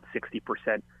overall, it's about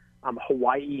 60%.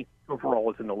 Hawaii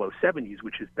overall is in the low 70s,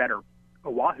 which is better.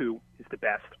 Oahu is the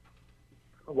best.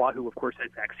 Oahu, of course,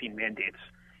 has vaccine mandates.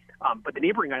 But the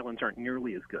neighboring islands aren't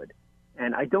nearly as good.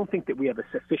 And I don't think that we have a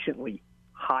sufficiently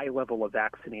high level of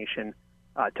vaccination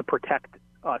to protect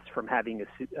us from having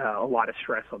a lot of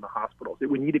stress on the hospitals. It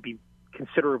would need to be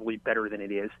considerably better than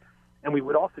it is. And we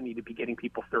would also need to be getting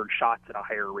people third shots at a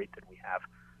higher rate than we have.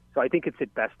 So I think it's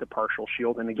at best a partial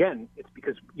shield. And again, it's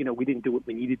because, we didn't do what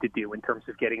we needed to do in terms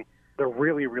of getting the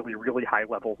really, really, really high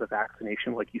levels of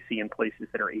vaccination like you see in places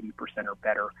that are 80% or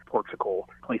better, Portugal,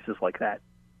 places like that.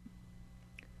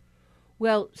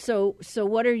 Well, so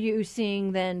what are you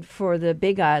seeing then for the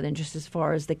Big Island, just as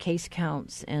far as the case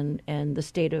counts and the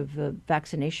state of the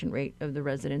vaccination rate of the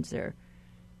residents there?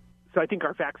 So I think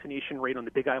our vaccination rate on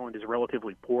the Big Island is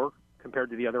relatively poor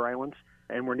compared to the other islands,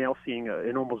 and we're now seeing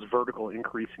an almost vertical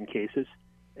increase in cases.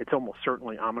 It's almost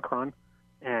certainly Omicron,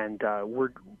 and we're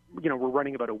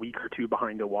running about a week or two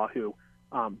behind Oahu.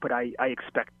 But I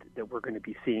expect that we're going to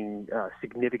be seeing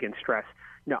significant stress.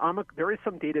 Now, there is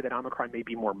some data that Omicron may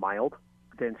be more mild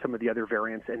than some of the other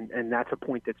variants, and that's a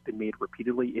point that's been made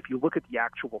repeatedly. If you look at the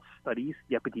actual studies,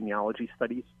 the epidemiology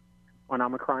studies on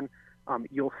Omicron,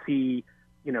 you'll see,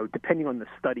 depending on the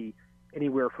study,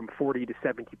 anywhere from 40 to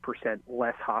 70%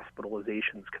 less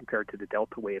hospitalizations compared to the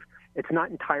Delta wave. It's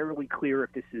not entirely clear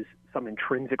if this is some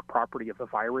intrinsic property of the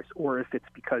virus or if it's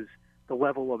because the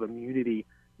level of immunity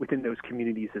within those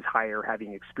communities is higher,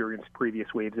 having experienced previous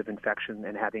waves of infection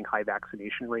and having high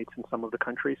vaccination rates in some of the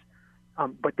countries.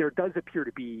 But there does appear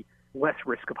to be less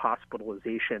risk of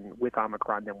hospitalization with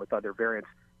Omicron than with other variants.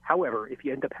 However, if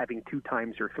you end up having 2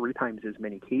 times or 3 times as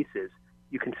many cases,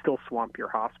 you can still swamp your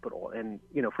hospital. And,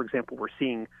 for example, we're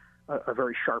seeing a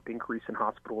very sharp increase in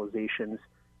hospitalizations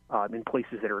in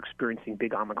places that are experiencing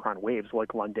big Omicron waves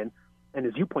like London. And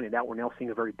as you pointed out, we're now seeing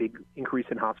a very big increase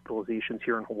in hospitalizations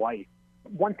here in Hawaii.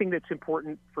 One thing that's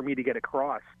important for me to get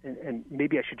across, and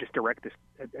maybe I should just direct this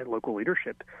at local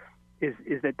leadership,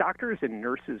 is that doctors and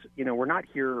nurses, we're not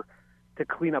here to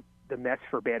clean up the mess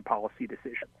for bad policy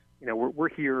decisions. We're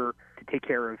here to take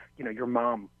care of, your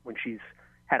mom when she's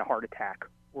had a heart attack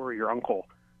or your uncle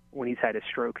when he's had a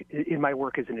stroke. In my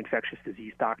work as an infectious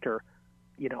disease doctor,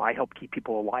 I help keep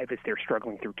people alive as they're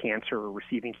struggling through cancer or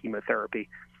receiving chemotherapy.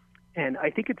 And I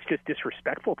think it's just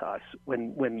disrespectful to us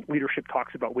when leadership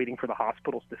talks about waiting for the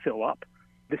hospitals to fill up.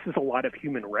 This is a lot of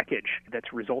human wreckage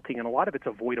that's resulting, and a lot of it's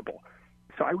avoidable.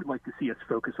 So I would like to see us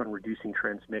focus on reducing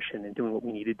transmission and doing what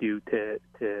we need to do to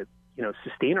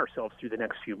sustain ourselves through the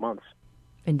next few months.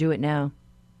 And do it now.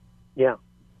 Yeah.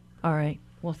 All right.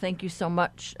 Well, thank you so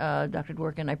much, Dr.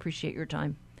 Dworkin. I appreciate your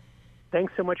time.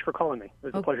 Thanks so much for calling me. It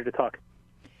was a pleasure to talk.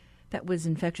 That was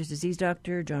infectious disease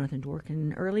doctor Jonathan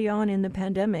Dworkin. Early on in the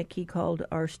pandemic, he called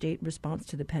our state response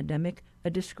to the pandemic a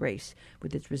disgrace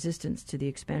with its resistance to the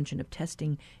expansion of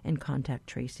testing and contact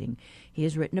tracing. He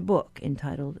has written a book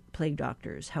entitled Plague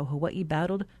Doctors, How Hawaii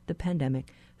Battled the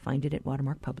Pandemic. Find it at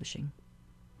Watermark Publishing.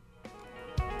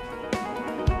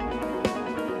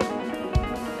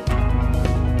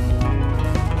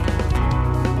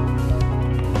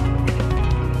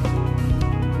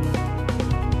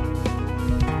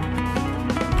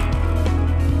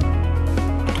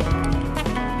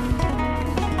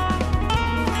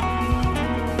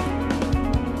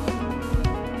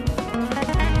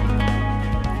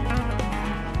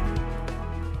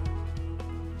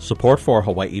 Support for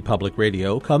Hawaii Public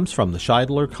Radio comes from the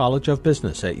Scheidler College of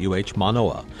Business at UH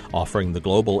Manoa, offering the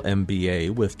Global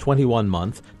MBA with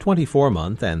 21-month,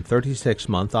 24-month, and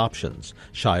 36-month options.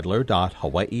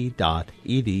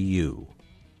 Scheidler.hawaii.edu.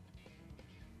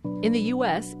 In the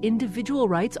U.S., individual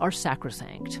rights are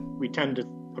sacrosanct. We tend to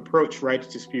approach rights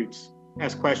disputes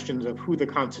as questions of who the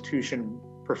Constitution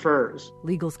prefers.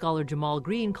 Legal scholar Jamal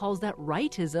Green calls that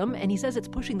rightism, and he says it's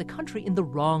pushing the country in the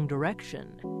wrong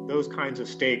direction. Those kinds of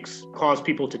stakes cause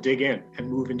people to dig in and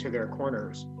move into their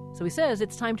corners. So he says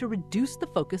it's time to reduce the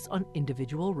focus on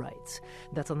individual rights.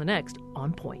 That's on the next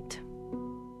On Point.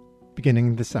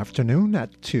 Beginning this afternoon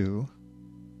at 2.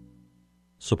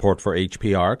 Support for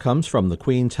HPR comes from the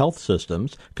Queen's Health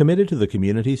Systems, committed to the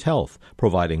community's health,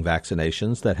 providing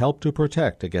vaccinations that help to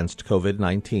protect against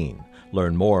COVID-19.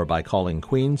 Learn more by calling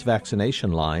Queen's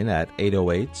Vaccination Line at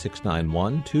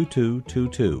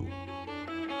 808-691-2222.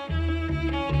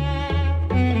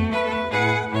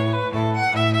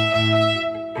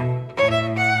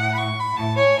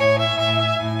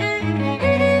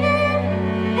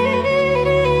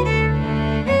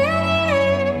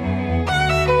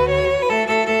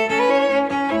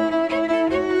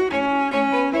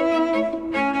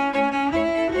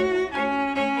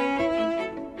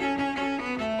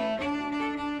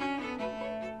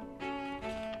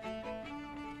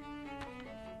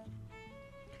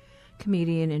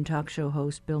 Comedian and talk show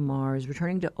host Bill Maher is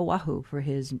returning to Oahu for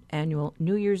his annual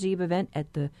New Year's Eve event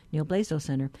at the Neil Blaisdell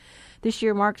Center. This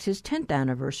year marks his 10th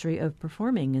anniversary of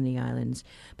performing in the islands,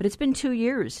 but it's been 2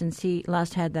 years since he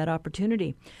last had that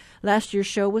opportunity. Last year's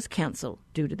show was canceled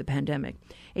due to the pandemic.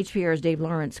 HPR's Dave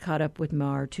Lawrence caught up with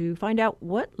Maher to find out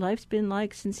what life's been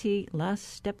like since he last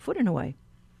stepped foot in Hawaii.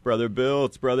 Brother Bill,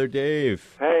 it's Brother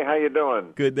Dave. Hey, how you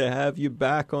doing? Good to have you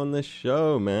back on the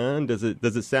show, man. Does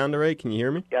it sound all right? Can you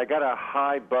hear me? Yeah, I got a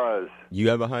high buzz. You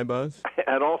have a high buzz?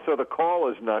 And also the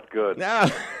call is not good. No.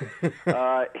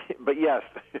 But yes.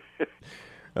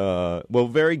 Well,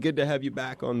 very good to have you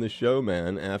back on the show,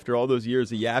 man. After all those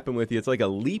years of yapping with you, it's like a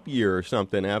leap year or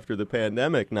something after the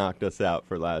pandemic knocked us out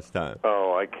for last time.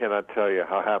 Oh, I cannot tell you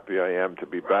how happy I am to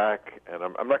be back. And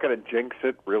I'm not going to jinx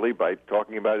it, really, by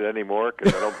talking about it anymore,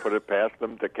 because I don't put it past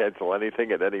them to cancel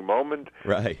anything at any moment.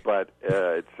 Right. But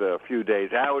it's a few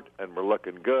days out, and we're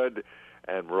looking good,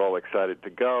 and we're all excited to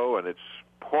go. And it's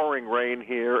pouring rain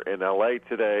here in L.A.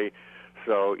 today.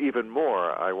 So even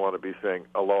more, I want to be saying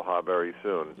aloha very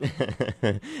soon.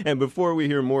 And before we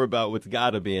hear more about what's got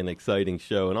to be an exciting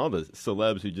show and all the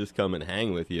celebs who just come and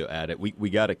hang with you at it, we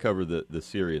got to cover the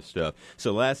serious stuff.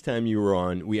 So last time you were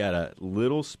on, we had a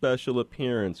little special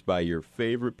appearance by your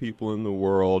favorite people in the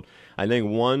world. I think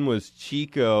one was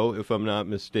Chico, if I'm not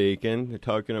mistaken,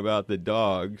 talking about the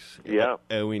dogs. Yeah.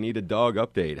 And we need a dog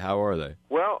update. How are they?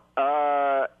 Well,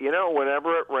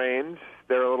 whenever it rains,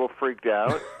 they're a little freaked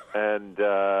out. And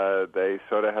they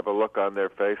sort of have a look on their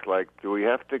face like, do we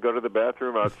have to go to the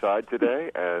bathroom outside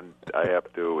today? And I have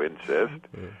to insist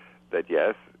that,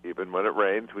 yes, even when it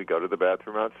rains, we go to the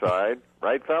bathroom outside.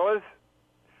 Right, fellas?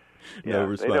 No,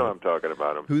 yeah, they know I'm talking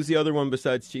about them. Who's the other one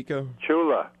besides Chico?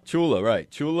 Chula. Chula,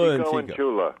 right. Chula Chico and Chico.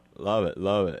 Chula. Love it,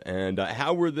 love it. And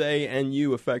how were they and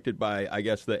you affected by, I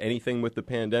guess, anything with the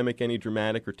pandemic? Any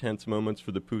dramatic or tense moments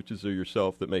for the Pooches or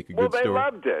yourself that make a good story? Well,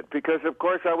 they loved it because, of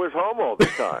course, I was home all the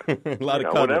time. A lot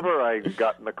of cuddling. Whenever I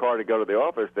got in the car to go to the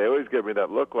office, they always give me that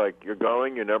look like, you're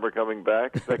going, you're never coming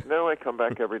back. It's like, no, I come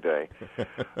back every day.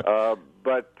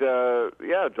 But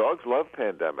dogs love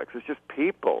pandemics. It's just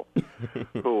people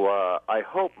who I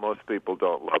hope most people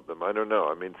don't love them. I don't know.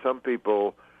 I mean, some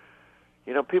people...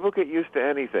 people get used to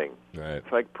anything. Right.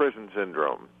 It's like prison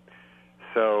syndrome.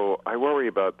 So I worry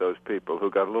about those people who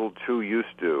got a little too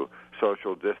used to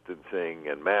social distancing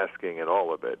and masking and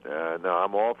all of it. No,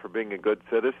 I'm all for being a good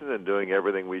citizen and doing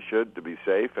everything we should to be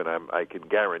safe, and I can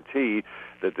guarantee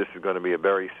that this is going to be a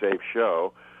very safe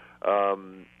show.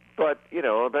 But,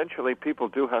 eventually people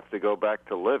do have to go back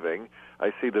to living.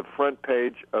 I see the front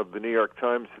page of the New York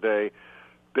Times today.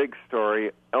 Big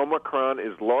story, Omicron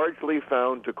is largely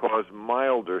found to cause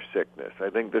milder sickness. I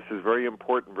think this is very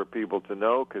important for people to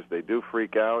know because they do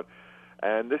freak out.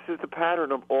 And this is the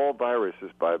pattern of all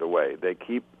viruses, by the way. They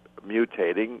keep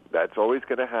mutating. That's always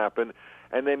going to happen.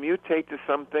 And they mutate to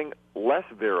something less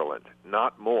virulent,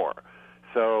 not more.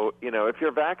 So, if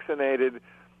you're vaccinated,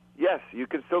 yes, you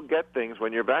can still get things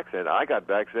when you're vaccinated. I got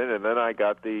vaccinated, and then I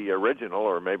got the original,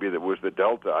 or maybe it was the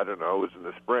Delta. I don't know. It was in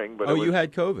the spring. But you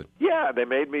had COVID? Yeah, they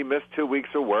made me miss 2 weeks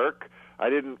of work. I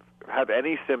didn't have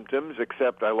any symptoms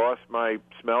except I lost my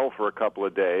smell for a couple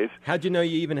of days. How'd you know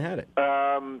you even had it?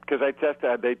 Because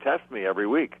they test me every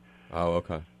week. Oh,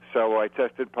 okay. So I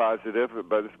tested positive,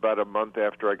 but it's about a month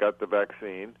after I got the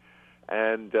vaccine.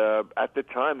 And at the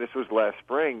time, this was last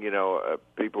spring,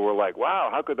 people were like, wow,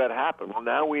 how could that happen? Well,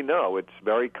 now we know it's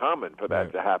very common for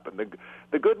that to happen.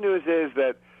 The good news is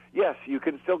that, yes, you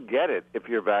can still get it if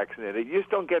you're vaccinated. You just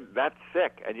don't get that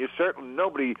sick. And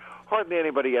hardly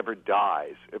anybody ever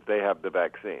dies if they have the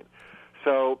vaccine.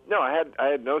 So, no, I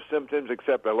had no symptoms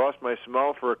except I lost my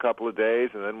smell for a couple of days,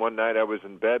 and then one night I was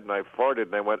in bed and I farted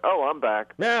and I went, oh, I'm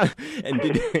back. Yeah. And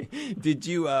did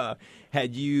you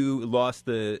had you lost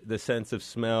the sense of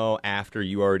smell after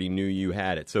you already knew you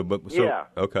had it? Yeah.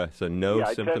 Okay, so no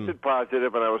symptom. I tested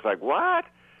positive and I was like, what?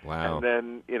 Wow. And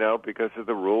then, because of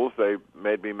the rules, they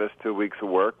made me miss 2 weeks of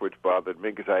work, which bothered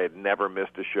me because I had never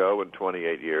missed a show in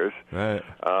 28 years. Right.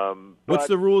 What's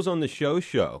the rules on the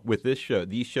show with this show,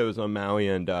 these shows on Maui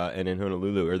and in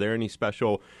Honolulu? Are there any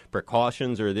special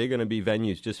precautions, or are they going to be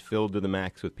venues just filled to the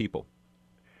max with people?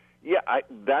 Yeah,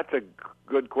 that's a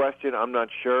good question. I'm not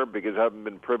sure because I haven't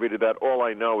been privy to that. All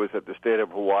I know is that the state of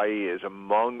Hawaii is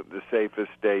among the safest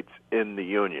states in the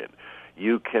union.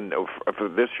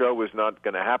 If this show was not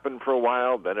going to happen for a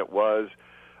while, then it was.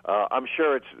 I'm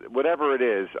sure it's, whatever it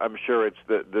is, I'm sure it's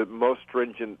the most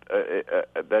stringent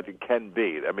that it can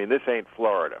be. I mean, this ain't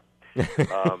Florida.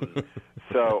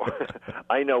 So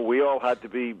I know we all had to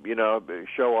be,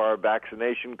 show our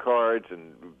vaccination cards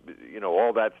and,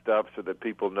 all that stuff so that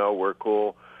people know we're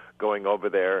cool going over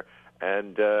there.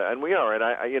 And we are. And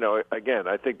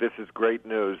I think this is great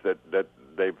news that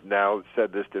they've now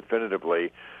said this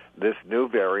definitively. This new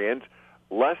variant,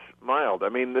 less mild. I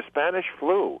mean, the Spanish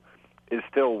flu is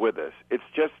still with us. It's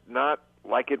just not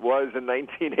like it was in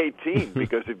 1918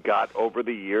 because it got, over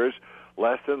the years,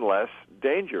 less and less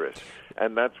dangerous.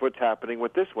 And that's what's happening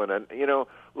with this one. And,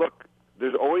 look,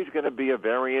 there's always going to be a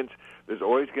variant. There's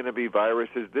always going to be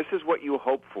viruses. This is what you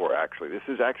hope for, actually. This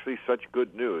is actually such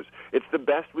good news. It's the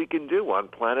best we can do on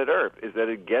planet Earth, is that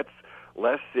it gets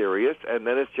less serious, and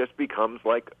then it just becomes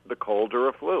like the cold or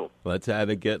a flu. Let's have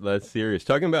it get less serious.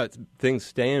 Talking about things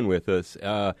staying with us,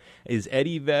 is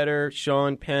Eddie Vedder,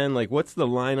 Sean Penn, what's the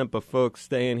lineup of folks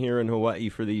staying here in Hawaii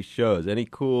for these shows? Any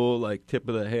cool, tip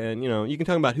of the hand? You can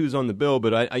talk about who's on the bill,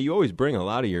 but you always bring a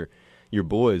lot of your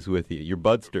boys with you, your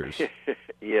budsters.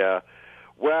 Yeah.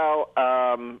 Well,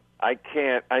 I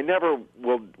can't. I never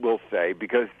will say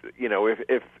because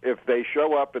if they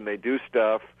show up and they do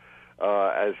stuff,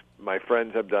 as my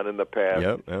friends have done in the past,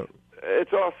 yep.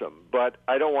 It's awesome. But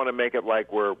I don't want to make it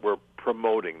like we're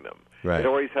promoting them. Right. It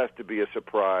always has to be a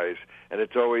surprise, and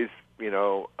it's always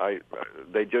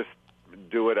they just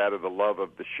do it out of the love of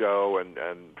the show and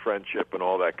friendship and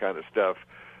all that kind of stuff.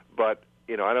 But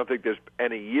I don't think there's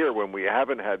any year when we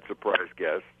haven't had surprise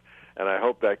guests. And I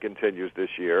hope that continues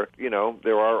this year.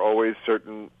 There are always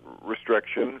certain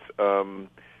restrictions.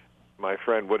 My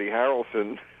friend Woody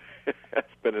Harrelson has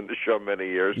been in the show many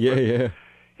years. Yeah.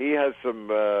 He has some,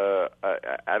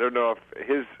 I don't know if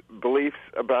his beliefs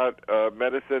about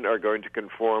medicine are going to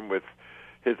conform with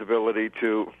his ability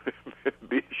to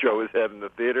show his head in the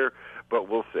theater, but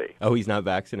we'll see. Oh, he's not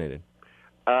vaccinated?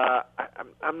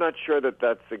 I'm not sure that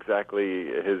that's exactly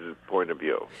his point of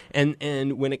view.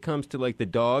 And when it comes to like the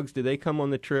dogs, do they come on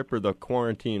the trip, or the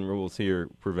quarantine rules here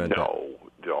prevent that? No,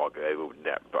 dog.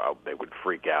 They would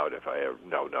freak out if I.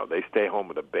 No. They stay home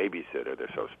with a babysitter.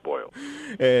 They're so spoiled.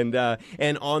 And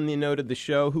on the note of the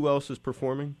show, who else is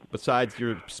performing besides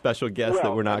your special guest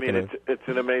that we're not going to? It's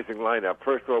an amazing lineup.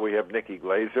 First of all, we have Nikki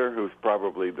Glaser, who's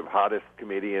probably the hottest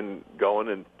comedian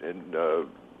going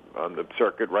on the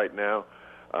circuit right now.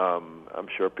 I'm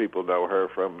sure people know her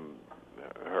from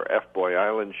her F-Boy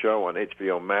Island show on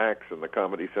HBO Max and the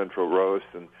Comedy Central Roast,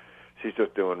 and she's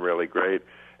just doing really great.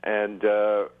 And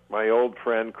my old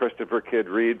friend Christopher Kid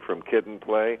Reed from Kid and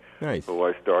Play, nice. Who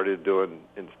I started doing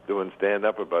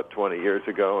stand-up about 20 years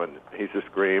ago, and he's a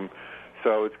scream.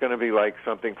 So it's going to be like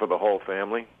something for the whole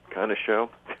family kind of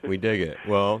show. We dig it.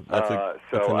 Well, that's a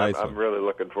nice one. I'm really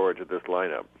looking forward to this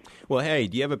lineup. Well, hey,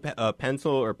 do you have a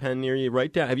pencil or pen near you?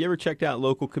 Write down. Have you ever checked out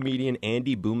local comedian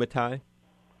Andy Bumatai?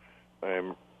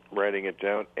 I'm writing it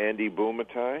down. Andy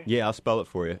Bumatai? Yeah, I'll spell it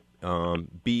for you. Bumatai.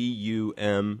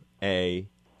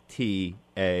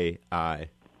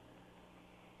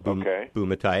 Okay.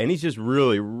 Bumatai. And he's just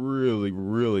really, really,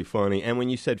 really funny. And when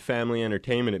you said family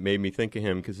entertainment, it made me think of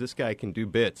him, because this guy can do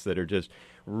bits that are just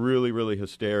really, really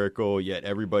hysterical, yet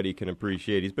everybody can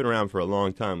appreciate. He's been around for a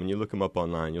long time. When you look him up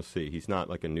online, you'll see he's not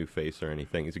like a new face or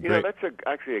anything. He's a great... that's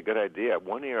actually a good idea.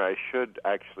 One year I should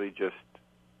actually just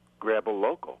grab a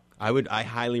local. I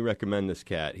highly recommend this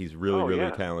cat. He's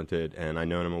really talented, and I've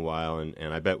known him a while,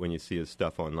 and I bet when you see his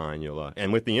stuff online, you'll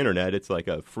and with the internet, it's like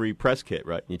a free press kit,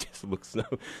 right? You just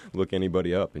look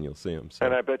anybody up, and you'll see him. So.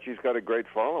 And I bet he's got a great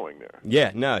following there.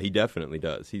 Yeah, no, he definitely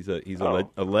does. He's a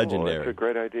legendary. That's a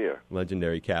great idea.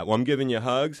 Legendary cat. Well, I'm giving you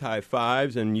hugs, high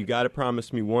fives, and you got to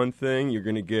promise me one thing: you're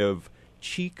going to give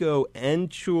Chico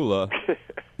and Chula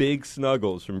big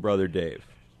snuggles from Brother Dave.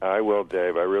 I will,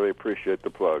 Dave. I really appreciate the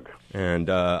plug.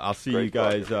 And I'll see you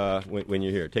guys when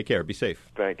you're here. Take care. Be safe.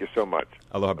 Thank you so much.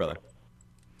 Aloha, brother.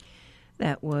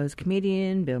 That was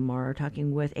comedian Bill Maher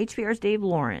talking with HPR's Dave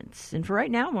Lawrence. And for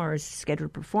right now, Maher is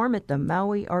scheduled to perform at the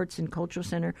Maui Arts and Cultural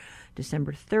Center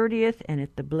December 30th and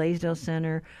at the Blaisdell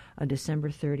Center December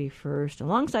 31st,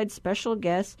 alongside special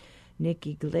guests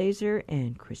Nikki Glaser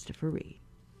and Christopher Reed.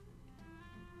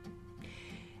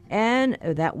 And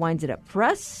that winds it up for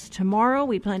us. Tomorrow,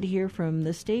 we plan to hear from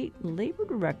the State Labor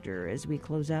Director as we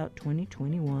close out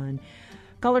 2021.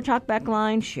 Call our talkback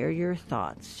line. Share your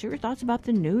thoughts. Share your thoughts about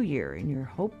the new year and your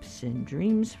hopes and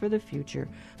dreams for the future.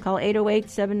 Call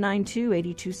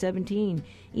 808-792-8217.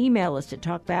 Email us at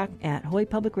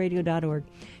talkback@hawaiipublicradio.org.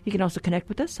 You can also connect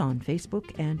with us on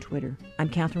Facebook and Twitter. I'm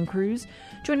Catherine Cruz.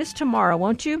 Join us tomorrow,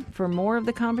 won't you, for more of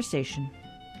the conversation.